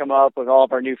sun come up with all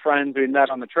of our new friends we met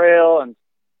on the trail and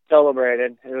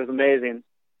celebrated. It was amazing.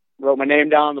 Wrote my name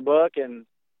down in the book, and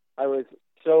I was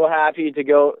so happy to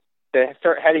go to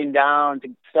start heading down to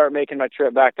start making my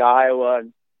trip back to Iowa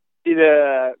and see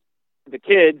the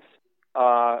kids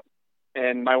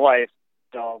and my wife.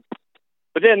 So,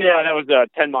 but then that was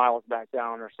 10 miles back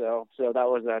down or so. So that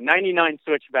was a 99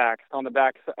 switchback on the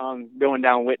back going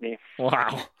down Whitney.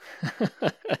 Wow.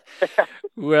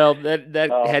 Well,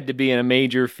 that had to be a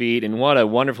major feat, and what a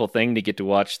wonderful thing to get to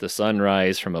watch the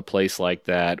sunrise from a place like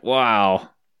that. Wow.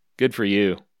 Good for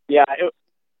you. Yeah,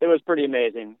 it was pretty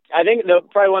amazing. I think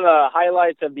probably one of the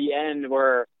highlights of the end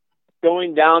were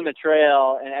going down the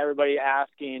trail and everybody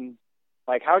asking,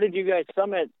 like, how did you guys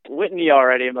summit Whitney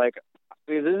already? I'm like,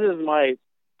 this is my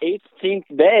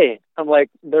 18th day. I'm like,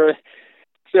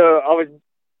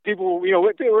 people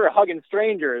were hugging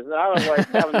strangers, and I was like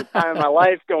having the time of my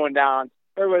life going down.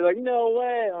 Everybody's like, no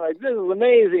way. I'm like, this is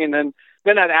amazing. And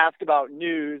then I'd ask about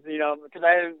news, because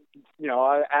I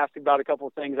asked about a couple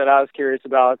of things that I was curious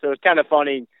about. So it's kind of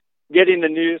funny getting the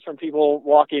news from people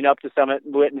walking up to Summit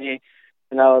Whitney.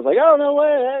 And I was like, oh, no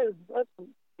way.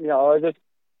 It was just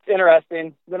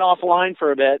interesting. Been offline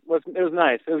for a bit. It was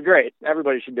nice. It was great.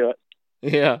 Everybody should do it.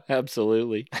 Yeah,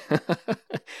 absolutely.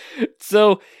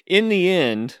 So in the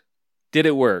end, did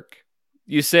it work?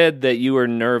 You said that you were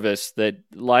nervous, that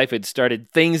life had started,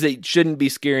 things that shouldn't be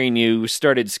scaring you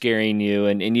started scaring you,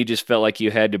 and you just felt like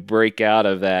you had to break out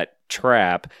of that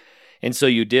trap. And so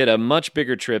you did a much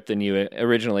bigger trip than you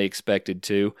originally expected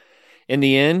to. In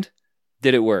the end,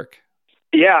 did it work?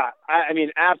 Yeah, I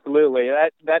mean, absolutely.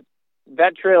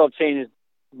 That trail changed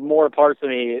more parts of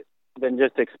me than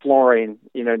just exploring.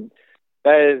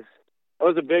 That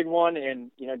was a big one,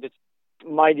 and just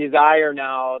my desire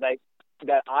now,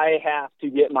 that I have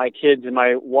to get my kids and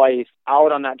my wife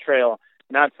out on that trail.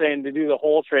 Not saying to do the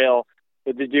whole trail,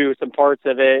 but to do some parts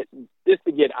of it, just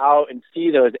to get out and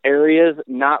see those areas,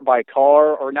 not by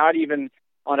car or not even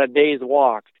on a day's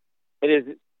walk. It is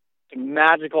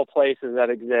magical places that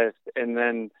exist, and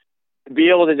then to be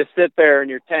able to just sit there in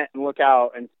your tent and look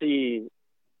out and see,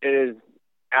 it is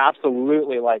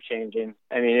absolutely life-changing.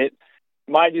 I mean,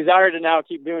 my desire to now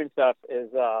keep doing stuff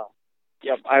is,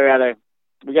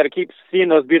 we got to keep seeing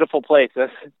those beautiful places.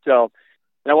 So,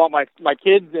 and I want my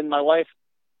kids and my wife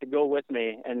to go with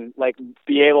me and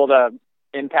be able to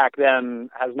impact them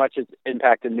as much as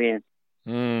impacted me.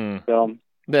 So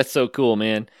that's so cool,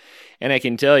 man. And I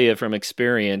can tell you from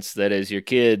experience that as your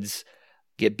kids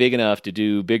get big enough to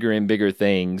do bigger and bigger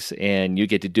things and you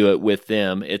get to do it with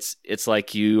them, it's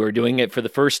like you are doing it for the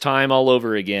first time all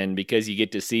over again, because you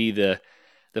get to see the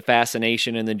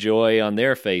fascination and the joy on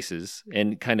their faces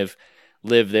and kind of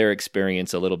live their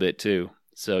experience a little bit too.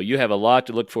 So you have a lot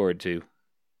to look forward to.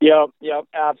 Yep,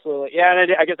 absolutely. Yeah,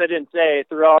 and I guess I didn't say,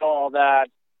 throughout all that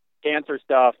cancer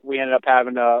stuff, we ended up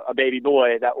having a baby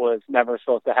boy that was never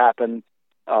supposed to happen.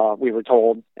 We were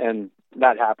told, and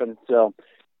that happened. So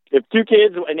we have 2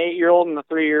 kids, an 8-year-old and a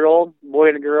 3-year-old, boy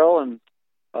and a girl, and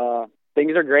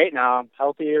things are great now.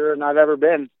 Healthier than I've ever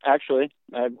been, actually.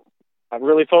 I've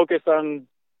really focused on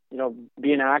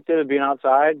being active, being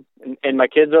outside, and my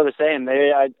kids are the same.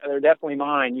 They're definitely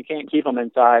mine. You can't keep them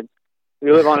inside.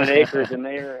 We live on an acreage, and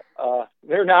they're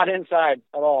not inside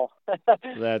at all.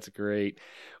 That's great.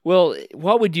 Well,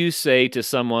 what would you say to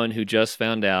someone who just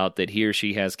found out that he or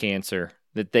she has cancer,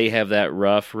 that they have that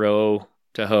rough row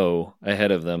to hoe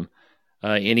ahead of them?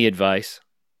 Any advice?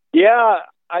 Yeah,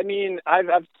 I mean,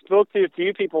 I've spoke to a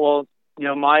few people,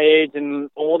 my age and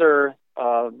older,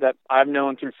 that I've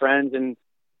known through friends and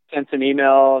sent some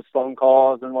emails, phone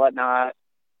calls, and whatnot.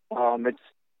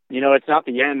 It's not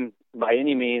the end by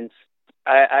any means.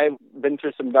 I've been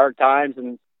through some dark times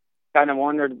and kind of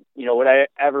wondered, would I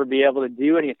ever be able to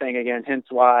do anything again? Hence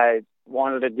why I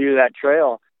wanted to do that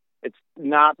trail. It's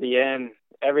not the end.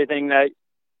 Everything that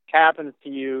happens to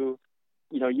you,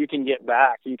 you can get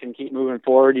back. You can keep moving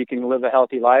forward. You can live a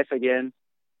healthy life again.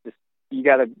 You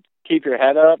got to keep your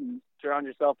head up and surround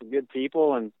yourself with good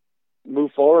people and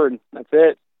move forward. That's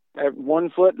it. Have one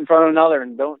foot in front of another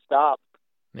and don't stop.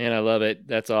 Man, I love it.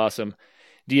 That's awesome.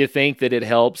 Do you think that it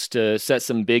helps to set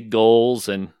some big goals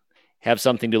and have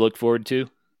something to look forward to?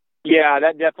 Yeah,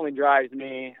 that definitely drives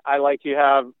me. I like to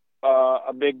have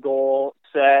a big goal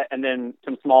set and then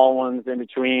some small ones in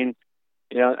between.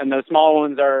 And those small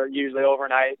ones are usually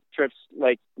overnight trips,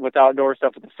 like with outdoor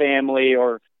stuff with the family,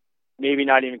 or maybe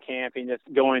not even camping, just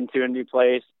going to a new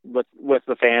place with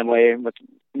the family, with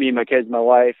me and my kids, my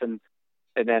wife, and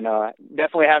then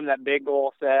definitely having that big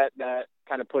goal set that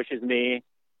kind of pushes me.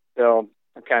 So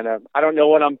I don't know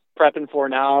what I'm prepping for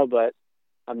now, but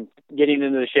I'm getting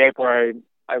into the shape where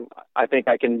I think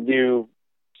I can do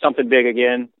something big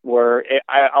again, where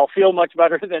I'll feel much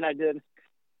better than I did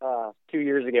 2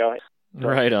 years ago.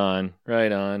 Right on.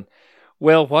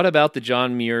 Well, what about the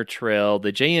John Muir Trail?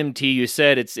 The JMT, you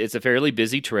said it's a fairly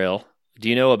busy trail. Do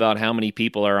you know about how many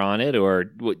people are on it,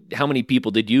 or how many people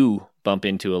did you bump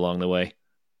into along the way?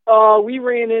 We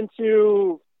ran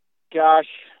into,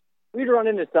 we'd run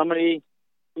into somebody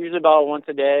usually about once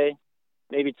a day,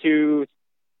 maybe two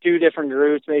different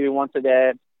groups, maybe once a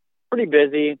day. Pretty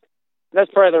busy. That's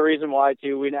probably the reason why,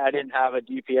 too. I didn't have a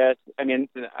GPS. I mean,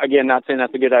 again, not saying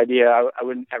that's a good idea. I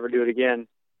wouldn't ever do it again.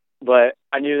 But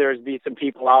I knew there would be some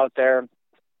people out there.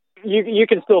 You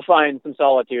can still find some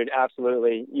solitude,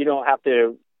 absolutely. You don't have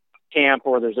to camp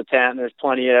or there's a tent. There's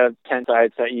plenty of tent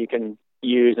sites that you can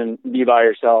use and be by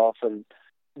yourself. And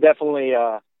definitely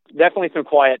some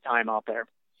quiet time out there.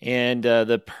 And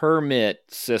the permit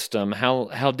system,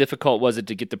 how difficult was it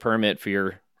to get the permit for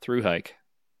your thru hike?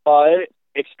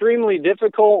 Extremely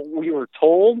difficult, we were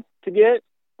told to get.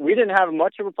 We didn't have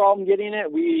much of a problem getting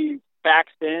it. We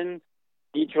faxed in,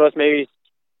 each of us maybe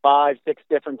 5-6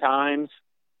 different times,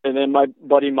 and then my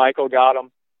buddy Michael got them.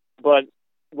 But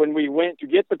when we went to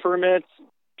get the permits,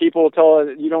 people told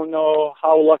us, you don't know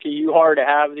how lucky you are to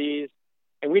have these.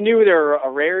 And we knew they were a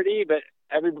rarity, but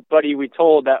everybody we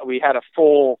told that we had a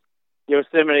full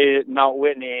Yosemite Mount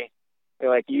Whitney, they're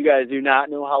like, you guys do not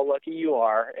know how lucky you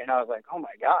are. And I was like, oh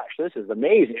my gosh, this is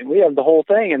amazing. We have the whole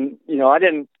thing. And,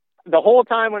 the whole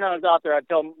time when I was out there, I'd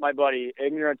tell my buddy,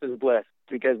 ignorance is bliss.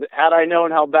 Because had I known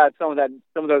how bad some of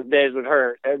those days would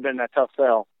hurt, it would have been a tough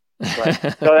sell.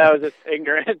 But, so that was just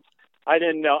ignorance. I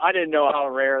didn't know how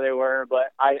rare they were,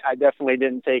 but I definitely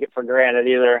didn't take it for granted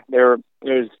either.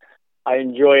 I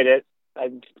enjoyed it.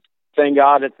 Thank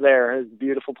God it's there. It's a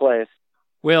beautiful place.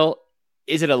 Well,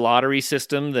 is it a lottery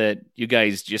system that you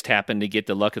guys just happened to get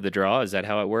the luck of the draw? Is that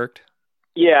how it worked?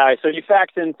 Yeah, so you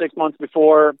fax in 6 months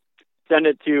before, send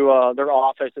it to their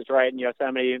office. It's right in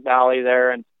Yosemite Valley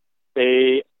there, and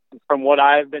they, from what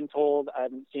I've been told, I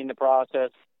haven't seen the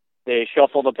process, they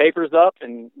shuffle the papers up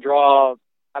and draw,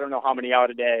 I don't know how many out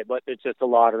a day, but it's just a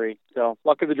lottery. So,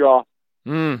 luck of the draw.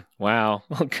 Wow.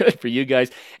 Well, good for you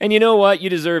guys. And you know what? You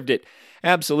deserved it.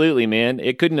 Absolutely, man.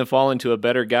 It couldn't have fallen to a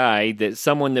better guy,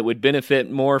 someone that would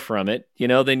benefit more from it,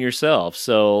 than yourself.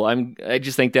 So I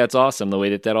just think that's awesome, the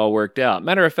way that all worked out.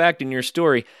 Matter of fact, in your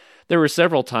story, there were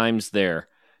several times there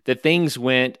that things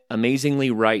went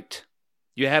amazingly right.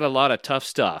 You had a lot of tough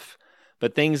stuff,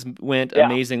 but things went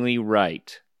amazingly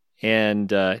right. And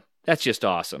that's just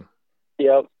awesome.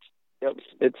 Yep.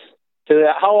 It's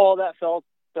how all that fell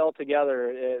together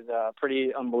is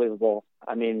pretty unbelievable.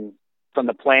 I mean, from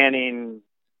the planning,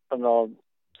 from the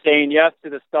saying yes to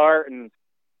the start, and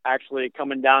actually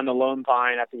coming down to Lone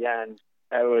Pine at the end.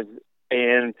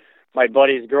 And my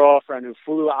buddy's girlfriend who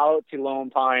flew out to Lone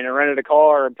Pine and rented a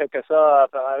car and picked us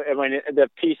up. The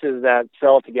pieces that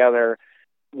fell together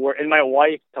were, and my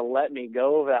wife to let me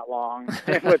go that long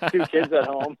with 2 kids at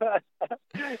home.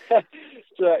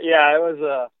 So yeah, it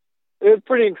was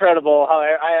pretty incredible. How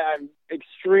I'm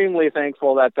extremely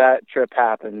thankful that trip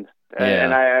happened.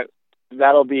 Yeah.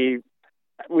 And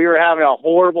we were having a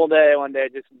horrible day one day,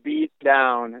 just beat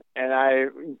down, and I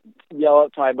yelled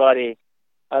up to my buddy.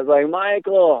 I was like,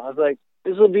 Michael,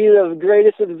 this will be the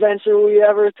greatest adventure we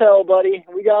ever tell, buddy.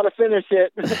 We got to finish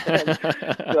it.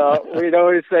 So we'd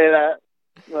always say that.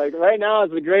 Like, right now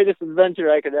is the greatest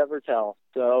adventure I could ever tell.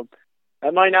 So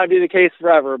that might not be the case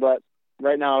forever, but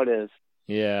right now it is.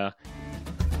 Yeah.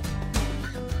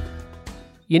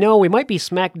 We might be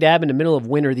smack dab in the middle of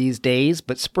winter these days,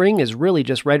 but spring is really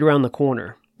just right around the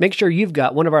corner. Make sure you've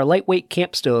got one of our lightweight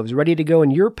camp stoves ready to go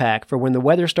in your pack for when the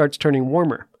weather starts turning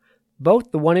warmer.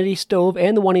 Both the 180 stove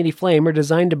and the 180 flame are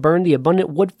designed to burn the abundant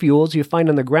wood fuels you find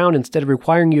on the ground instead of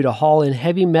requiring you to haul in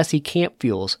heavy, messy camp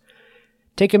fuels.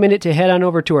 Take a minute to head on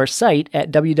over to our site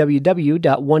at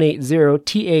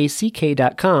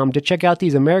www.180tack.com to check out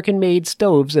these American-made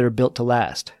stoves that are built to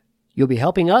last. You'll be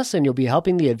helping us, and you'll be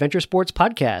helping the Adventure Sports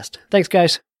Podcast. Thanks,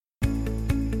 guys.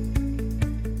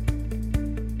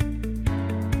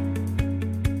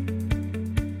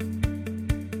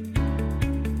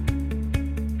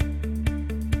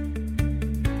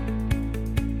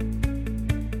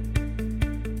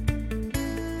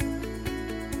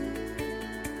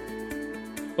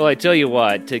 Well, I tell you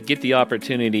what, to get the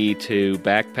opportunity to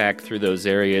backpack through those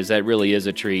areas, that really is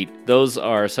a treat. Those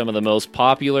are some of the most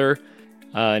popular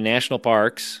national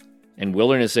parks and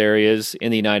wilderness areas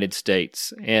in the United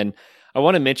States. And I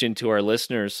want to mention to our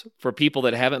listeners, for people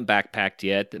that haven't backpacked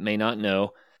yet, that may not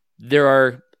know, there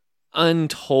are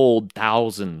untold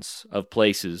thousands of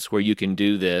places where you can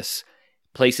do this,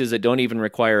 places that don't even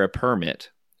require a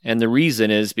permit. And the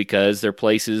reason is because they're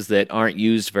places that aren't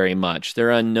used very much. They're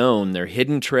unknown. They're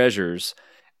hidden treasures.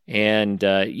 And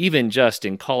even just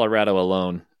in Colorado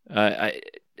alone,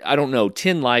 I don't know,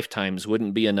 10 lifetimes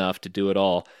wouldn't be enough to do it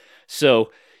all.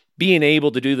 So being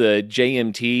able to do the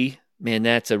JMT, man,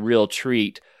 that's a real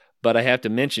treat. But I have to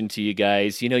mention to you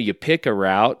guys, you pick a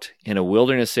route in a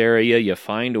wilderness area, you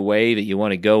find a way that you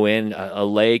want to go in, a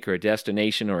lake or a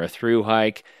destination or a through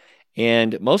hike.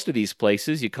 And most of these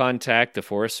places, you contact the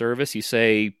Forest Service, you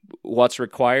say what's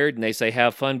required, and they say,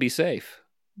 have fun, be safe.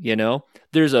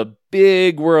 There's a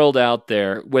big world out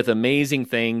there with amazing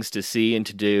things to see and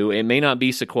to do. It may not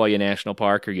be Sequoia National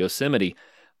Park or Yosemite,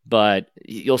 but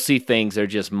you'll see things that are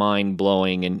just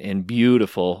mind-blowing and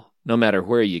beautiful no matter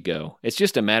where you go. It's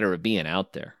just a matter of being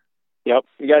out there. Yep,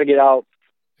 you got to get out.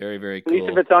 Very, very cool. At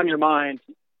least if it's on your mind,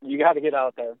 you got to get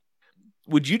out there.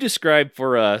 Would you describe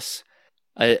for us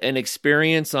an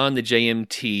experience on the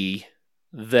JMT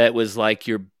that was like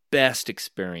your best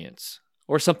experience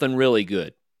or something really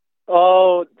good?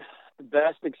 Oh, the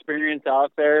best experience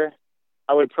out there.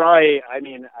 I'd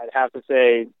have to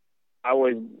say I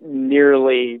was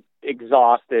nearly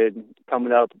exhausted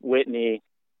coming up Whitney.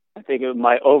 I think it was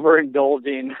my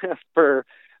overindulging for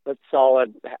a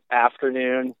solid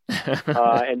afternoon.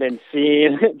 And then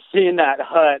seeing that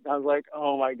hut, I was like,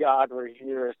 oh my God, we're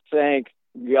here. Thank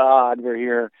God we're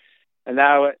here. And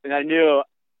I knew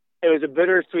it was a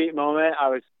bittersweet moment. I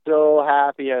was so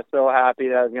happy. I was so happy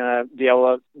that I was going to be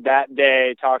able to that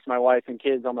day talk to my wife and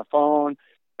kids on the phone.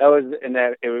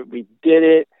 We did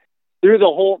it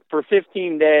for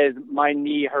 15 days. My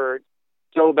knee hurt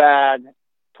so bad.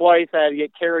 Twice I had to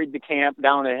get carried to camp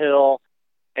down a hill,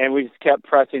 and we just kept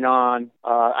pressing on.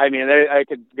 I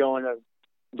could go into,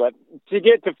 but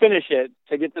to finish it,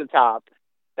 to get to the top,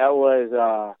 it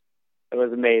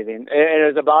was amazing.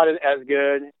 It was about as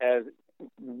good as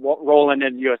rolling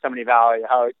into Yosemite Valley.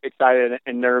 How excited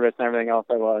and nervous and everything else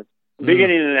I was.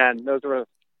 Beginning and end, those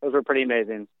were pretty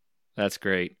amazing. That's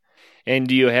great. And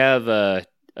do you have a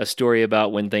story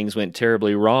about when things went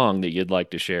terribly wrong that you'd like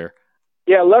to share?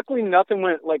 Yeah, luckily nothing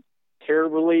went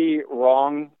terribly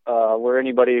wrong where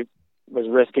anybody was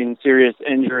risking serious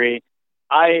injury.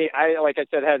 I like I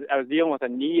said, I was dealing with a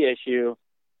knee issue,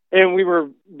 and we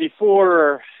were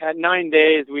at 9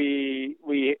 days. We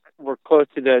were close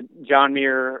to the John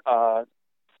Muir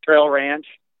Trail Ranch,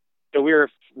 so we were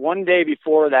one day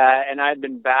before that, and I had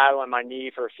been battling my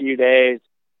knee for a few days.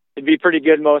 It'd be pretty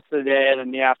good most of the day, and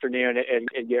in the afternoon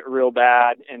it'd get real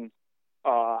bad, and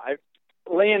I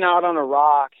laying out on a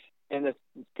rock, and this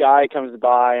guy comes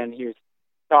by, and he was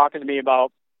talking to me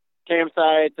about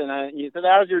campsites, and he said,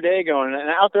 how's your day going? And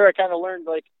out there I kind of learned,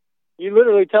 you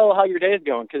literally tell how your day is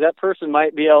going, because that person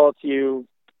might be able to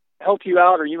help you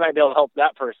out, or you might be able to help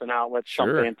that person out with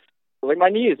something. My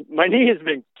knee has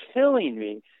been killing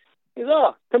me. He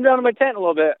goes, come down to my tent a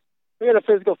little bit. We got a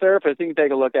physical therapist. You can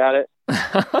take a look at it.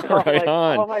 Right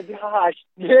on. Oh my gosh,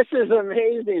 this is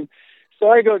amazing. So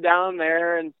I go down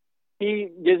there, and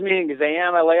he gives me an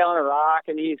exam. I lay on a rock,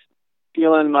 and he's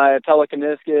feeling my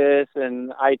telekinesis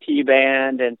and IT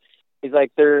band, and he's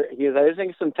like, I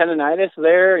think some tendonitis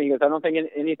there. He goes, I don't think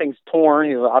anything's torn.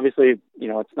 He goes, obviously,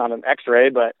 it's not an X-ray,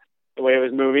 but the way it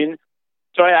was moving.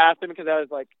 So I asked him, because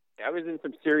I was in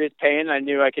some serious pain. I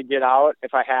knew I could get out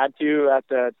if I had to at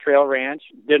the trail ranch.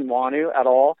 Didn't want to at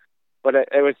all, but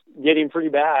it was getting pretty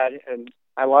bad, and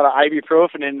I had a lot of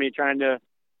ibuprofen in me trying to,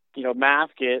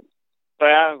 mask it. But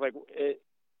I was like,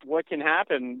 what can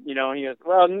happen? He goes,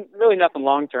 well, really nothing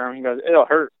long term. He goes, it'll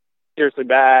hurt seriously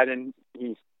bad. And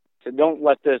he said, don't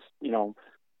let this,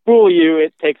 fool you.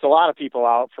 It takes a lot of people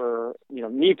out for,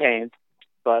 knee pain.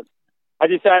 But I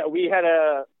decided we got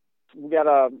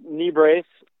a knee brace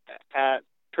at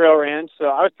Trail Ranch. So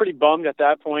I was pretty bummed at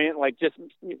that point. Just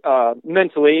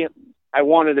mentally, I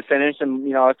wanted to finish, and,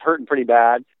 I was hurting pretty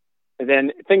bad. And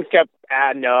then things kept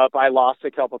adding up. I lost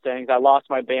a couple things. I lost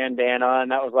my bandana,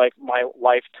 and that was my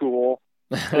life tool,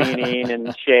 cleaning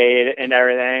and shade and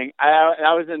everything.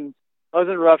 I was in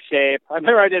rough shape. I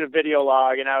remember I did a video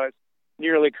log, and I was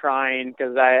nearly crying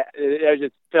because I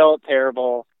just felt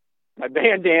terrible. My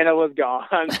bandana was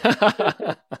gone.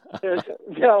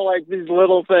 These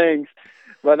little things.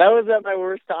 But that was at my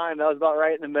worst time. That was about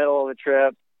right in the middle of the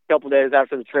trip, a couple days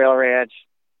after the trail ranch.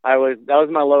 That was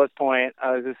my lowest point.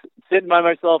 I was just sitting by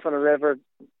myself in a river,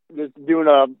 just doing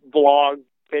a vlog,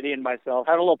 pitying myself,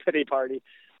 having a little pity party.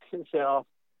 So,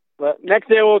 but next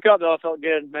day I woke up, though, I felt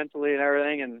good mentally and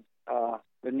everything, and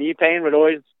the knee pain would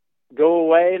always go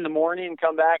away in the morning and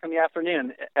come back in the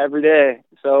afternoon every day.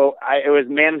 So it was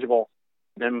manageable,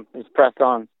 and it was pressed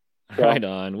on. So. Right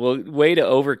on. Well, way to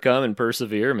overcome and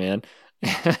persevere, man.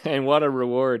 And what a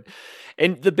reward.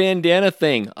 And the bandana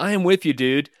thing, I am with you,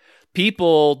 dude.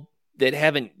 People, that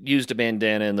haven't used a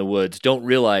bandana in the woods don't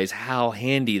realize how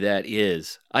handy that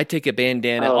is. I take a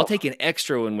bandana. I'll take an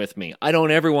extra one with me. I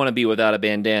don't ever want to be without a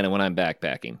bandana when I'm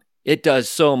backpacking. It does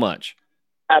so much.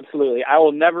 Absolutely. I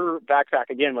will never backpack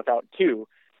again without two.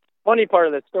 Funny part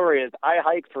of the story is I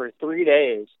hiked for 3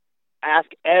 days.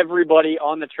 Ask everybody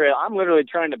on the trail. I'm literally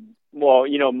trying to,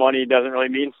 money doesn't really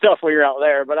mean stuff when you're out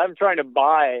there, but I'm trying to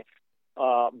buy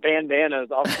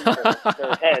bandanas off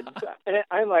their heads. And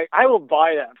I'm like, I will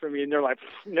buy that from you. And they're like,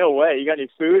 no way. You got any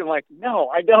food? I'm like, no,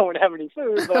 I don't have any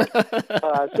food. But,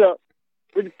 so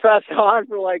we pressed on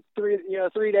for like 3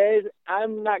 days.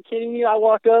 I'm not kidding you. I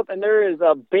walk up and there is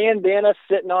a bandana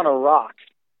sitting on a rock.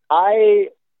 The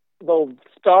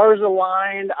stars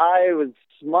aligned. I was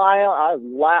smiling. I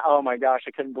was oh my gosh,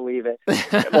 I couldn't believe it.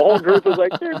 The whole group was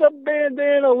like, there's a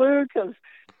bandana, Luke.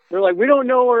 They're like, we don't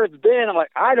know where it's been. I'm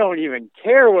like, I don't even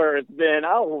care where it's been.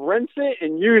 I'll rinse it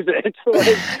and use it.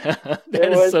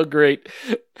 That is so great.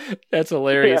 That's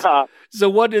hilarious. Yeah. So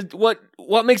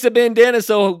what makes a bandana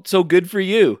so good for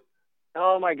you?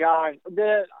 Oh my gosh.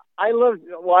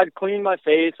 I'd clean my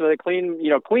face with it,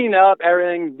 clean up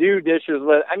everything, do dishes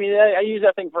with it. I mean, I use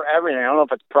that thing for everything. I don't know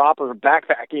if it's proper for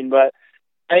backpacking, but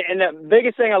and the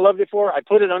biggest thing I loved it for, I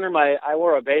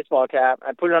wore a baseball cap.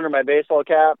 I put it under my baseball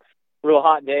cap real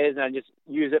hot days, and I just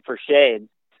use it for shade.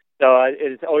 So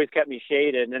it's always kept me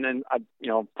shaded. And then I,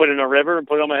 put it in a river and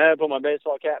put it on my head, put my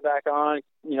baseball cap back on.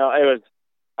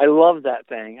 I love that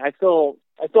thing. I still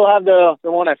have the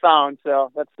one I found,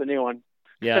 so that's the new one.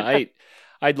 Yeah,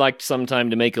 I'd like sometime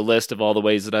to make a list of all the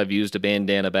ways that I've used a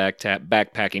bandana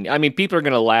backpacking. I mean, people are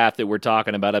going to laugh that we're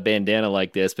talking about a bandana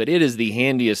like this, but it is the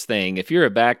handiest thing. If you're a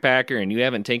backpacker and you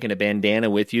haven't taken a bandana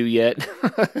with you yet,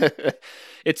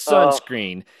 it's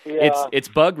sunscreen. Yeah. It's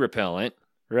bug repellent,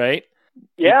 right?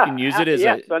 Yeah. You can use it as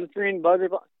sunscreen, bug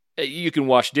repellent. You can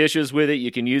wash dishes with it. You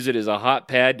can use it as a hot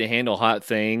pad to handle hot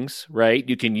things, right?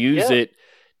 You can use it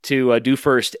to do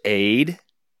first aid.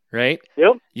 Right?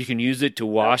 Yep. You can use it to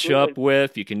wash up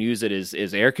with. You can use it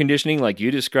as air conditioning, like you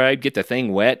described. Get the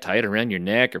thing wet, tie it around your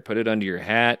neck, or put it under your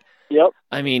hat. Yep.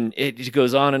 I mean, it just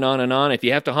goes on and on and on. If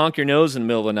you have to honk your nose in the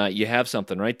middle of the night, you have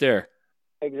something right there.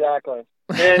 Exactly.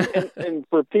 And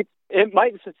for people, it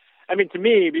might. I mean, to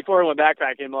me, before I went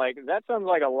backpacking, like that sounds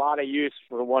like a lot of use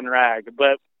for one rag.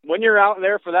 But when you're out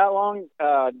there for that long,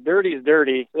 dirty is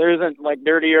dirty. There isn't like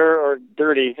dirtier or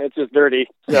dirty. It's just dirty.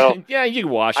 So yeah, you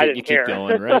wash it and you keep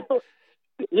going, right?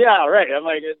 Yeah, right. I'm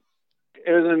like,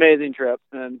 it was an amazing trip,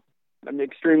 and I'm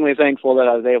extremely thankful that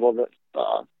I was able to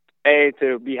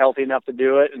to be healthy enough to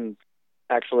do it and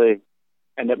actually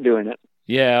end up doing it.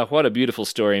 Yeah, what a beautiful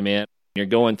story, man. You're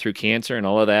going through cancer and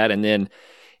all of that, and then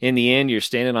in the end, you're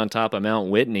standing on top of Mount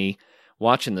Whitney,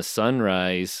 watching the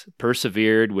sunrise,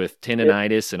 persevered with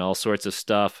tendonitis and all sorts of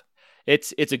stuff.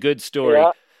 It's a good story.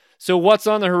 Yeah. So what's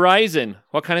on the horizon?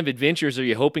 What kind of adventures are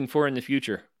you hoping for in the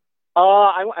future?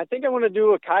 I think I want to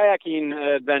do a kayaking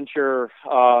adventure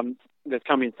this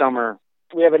coming summer.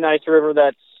 We have a nice river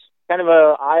that's kind of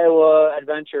a Iowa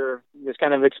adventure. Just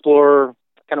kind of explore,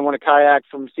 kind of want to kayak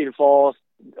from Cedar Falls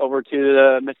over to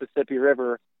the Mississippi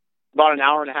River. About an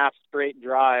hour and a half straight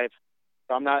drive.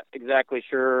 So I'm not exactly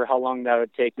sure how long that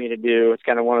would take me to do. It's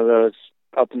kind of one of those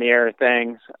up in the air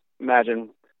things. Imagine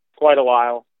quite a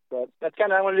while. But that's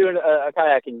kind of, I want to do a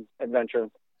kayaking adventure.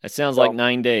 That sounds like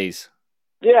 9 days.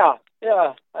 Yeah. We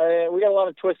got a lot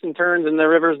of twists and turns, and the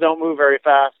rivers don't move very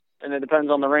fast, and it depends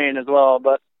on the rain as well,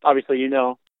 but obviously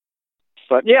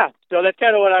But yeah, so that's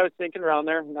kind of what I was thinking around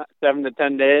there, not 7 to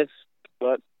 10 days.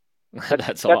 But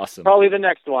that's awesome. Probably the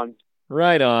next one.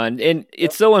 Right on. And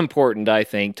it's so important, I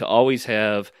think, to always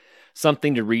have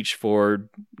something to reach for,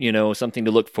 something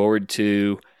to look forward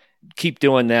to. Keep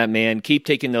doing that, man. Keep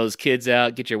taking those kids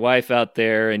out, get your wife out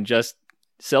there, and just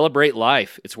celebrate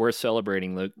life. It's worth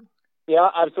celebrating, Luke. Yeah,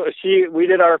 absolutely. We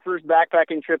did our first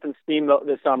backpacking trip in Steamboat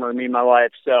this summer, me and my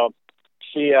wife, so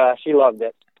she loved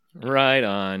it. Right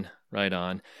on.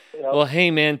 Yep. Well,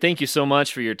 hey, man, thank you so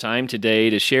much for your time today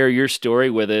to share your story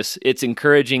with us. It's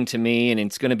encouraging to me, and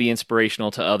it's going to be inspirational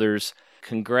to others.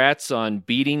 Congrats on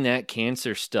beating that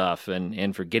cancer stuff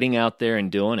and for getting out there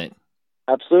and doing it.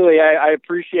 Absolutely. I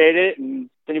appreciate it, and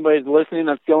if anybody's listening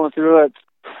that's going through it,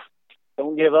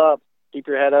 don't give up. Keep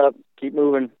your head up. Keep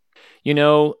moving.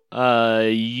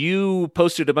 You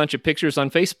posted a bunch of pictures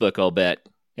on Facebook, I'll bet,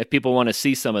 if people want to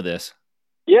see some of this.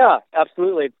 Yeah,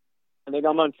 absolutely. I think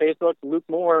I'm on Facebook, Luke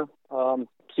Moore,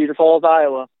 Cedar Falls,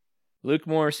 Iowa. Luke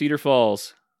Moore, Cedar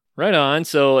Falls. Right on.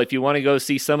 So if you want to go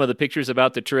see some of the pictures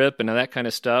about the trip and that kind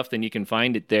of stuff, then you can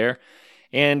find it there.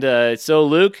 And so,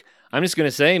 Luke, I'm just going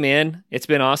to say, man, it's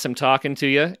been awesome talking to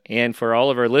you. And for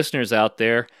all of our listeners out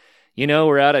there,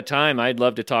 We're out of time. I'd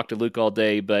love to talk to Luke all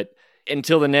day, but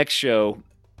until the next show,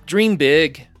 dream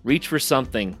big, reach for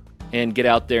something, and get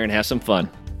out there and have some fun.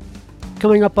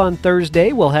 Coming up on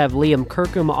Thursday, we'll have Liam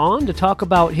Kirkham on to talk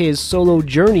about his solo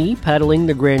journey paddling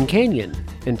the Grand Canyon.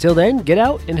 Until then, get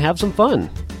out and have some fun.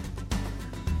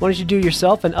 Why don't you do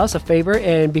yourself and us a favor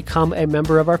and become a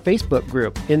member of our Facebook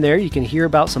group? In there, you can hear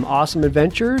about some awesome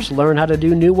adventures, learn how to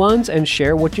do new ones, and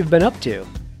share what you've been up to.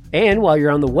 And while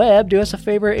you're on the web, do us a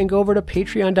favor and go over to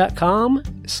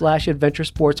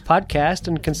patreon.com/adventuresportspodcast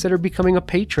and consider becoming a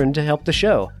patron to help the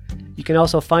show. You can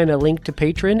also find a link to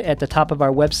Patreon at the top of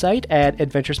our website at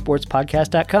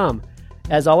adventuresportspodcast.com.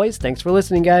 As always, thanks for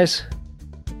listening, guys.